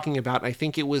we were talking about, I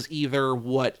think it was either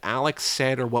what Alex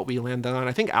said or what we landed on.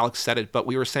 I think Alex said it, but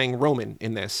we were saying Roman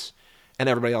in this, and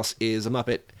everybody else is a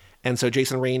Muppet. And so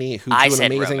Jason Rainey, who's doing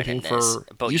an amazing thing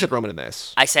you said Roman in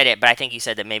this. I said it, but I think you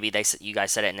said that maybe you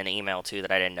guys said it in an email too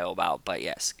that I didn't know about. But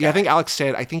yes. Yeah, I think Alex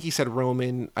said. I think he said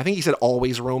Roman. I think he said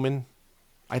always Roman.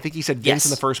 I think he said Vince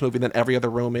in the first movie, then every other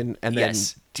Roman, and then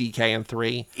DK in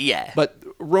 3. Yeah. But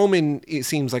Roman, it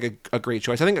seems like a great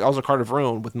choice. I think also Carter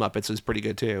Verone with Muppets is pretty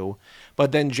good too.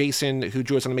 But then Jason, who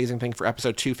drew us an amazing thing for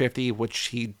episode 250, which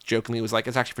he jokingly was like,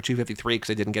 it's actually for 253 because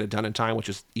they didn't get it done in time, which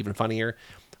is even funnier.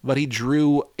 But he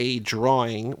drew a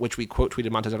drawing, which we quote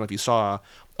tweeted Montez, I don't know if you saw,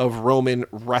 of Roman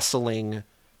wrestling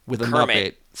with a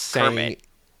Muppet saying,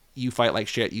 you fight like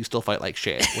shit, you still fight like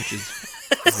shit, which is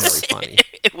very funny.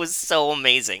 It was so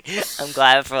amazing. I'm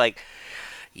glad for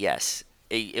yes,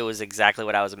 it was exactly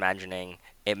what I was imagining.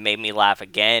 It made me laugh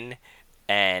again,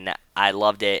 and I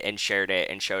loved it and shared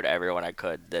it and showed everyone I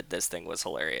could that this thing was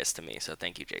hilarious to me. So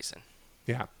thank you, Jason.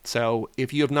 Yeah. So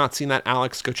if you have not seen that,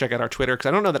 Alex, go check out our Twitter, because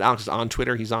I don't know that Alex is on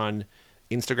Twitter. He's on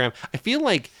Instagram. I feel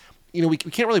like, we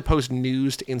can't really post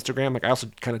news to Instagram. Like, I also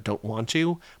kind of don't want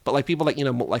to. But, like, people like,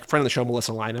 like friend of the show,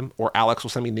 Melissa Lynham, or Alex will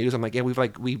send me news. I'm like, yeah, we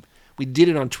did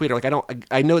it on Twitter. Like,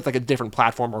 I know it's like a different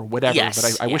platform or whatever,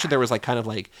 but I wish that there was like kind of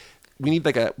like, we need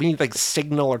like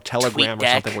Signal or Telegram or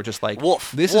something. We're just like,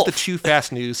 this is the Too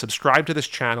Fast News. Subscribe to this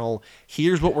channel.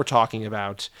 Here's what we're talking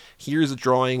about. Here's a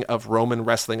drawing of Roman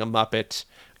wrestling a Muppet.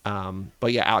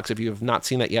 But yeah, Alex, if you have not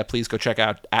seen that yet, please go check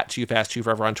out at Too Fast Too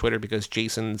Forever on Twitter, because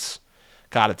Jason's,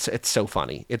 God, it's so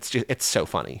funny. It's so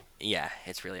funny. Yeah,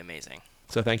 it's really amazing.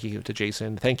 So thank you to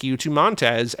Jason. Thank you to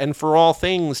Montez. And for all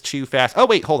things Too Fast. Oh,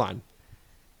 wait, hold on.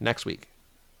 Next week,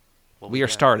 we are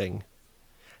starting.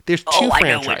 There's two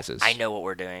franchises. I know what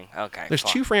we're doing. Okay. There's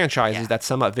two franchises that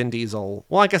sum up Vin Diesel.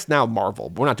 Well, I guess now Marvel.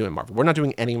 We're not doing Marvel. We're not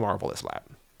doing any Marvel this lap.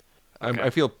 Okay. I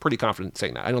feel pretty confident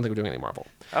saying that. I don't think we're doing any Marvel.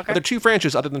 Okay. But there are two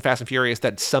franchises other than Fast and Furious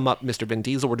that sum up Mr. Vin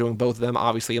Diesel. We're doing both of them,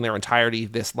 obviously, in their entirety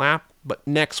this lap. But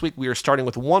next week, we are starting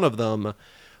with one of them.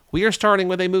 We are starting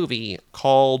with a movie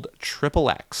called Triple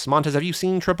X. Montez, have you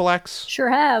seen Triple X? Sure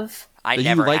have. I never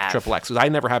have. You like Triple X? Because I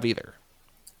never have either.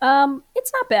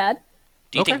 It's not bad.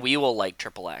 Do you think we will like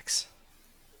Triple X?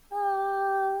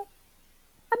 I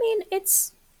mean,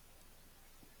 it's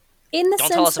in the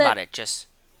sense Don't tell us that about it. Just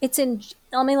it's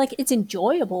it's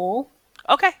enjoyable.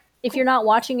 Okay. If you're not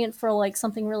watching it for like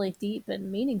something really deep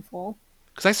and meaningful.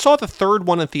 Because I saw the third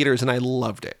one in theaters and I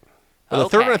loved it. The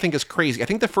third one I think is crazy. I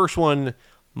think the first one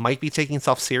might be taking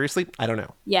itself seriously. I don't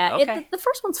know. Yeah, the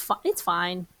first one's it's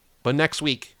fine. But next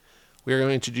week we are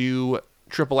going to do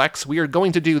Triple X. We are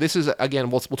going to do, this is, again,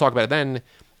 we'll talk about it then,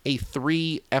 a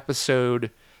 3-episode,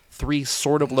 3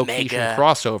 sort of location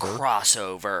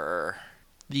crossover.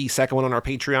 The second one on our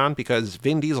Patreon, because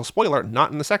Vin Diesel, spoiler,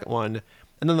 not in the second one.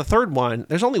 And then the third one,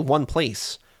 there's only one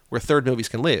place where third movies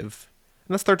can live,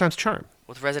 and that's Third Time's Charm.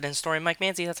 With resident historian Mike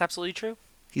Manzi, that's absolutely true.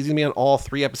 He's going to be on all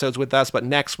 3 episodes with us, but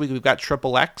next week we've got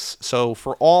Triple X. So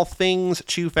for all things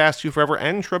Too Fast, Too Forever,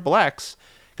 and Triple X,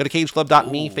 go to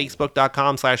cageclub.me,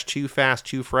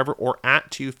 facebook.com/TooFastTooForever, or at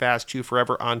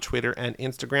TooFastTooForever on Twitter and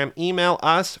Instagram. Email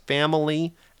us,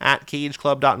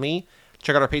 family@cageclub.me.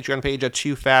 Check out our Patreon page at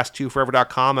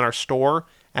TooFastTooForever.com and our store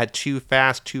at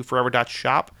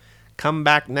TooFastTooForever.shop. Come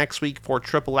back next week for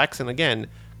Triple X, and again,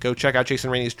 go check out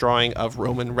Jason Rainey's drawing of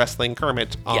Roman wrestling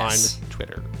Kermit on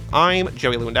Twitter. I'm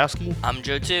Joey Lewandowski. I'm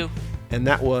Joe too. And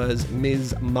that was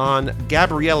Ms.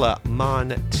 Gabriela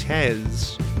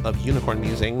Montez of Unicorn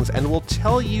Musings, and we'll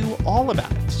tell you all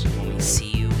about it when we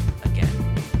see you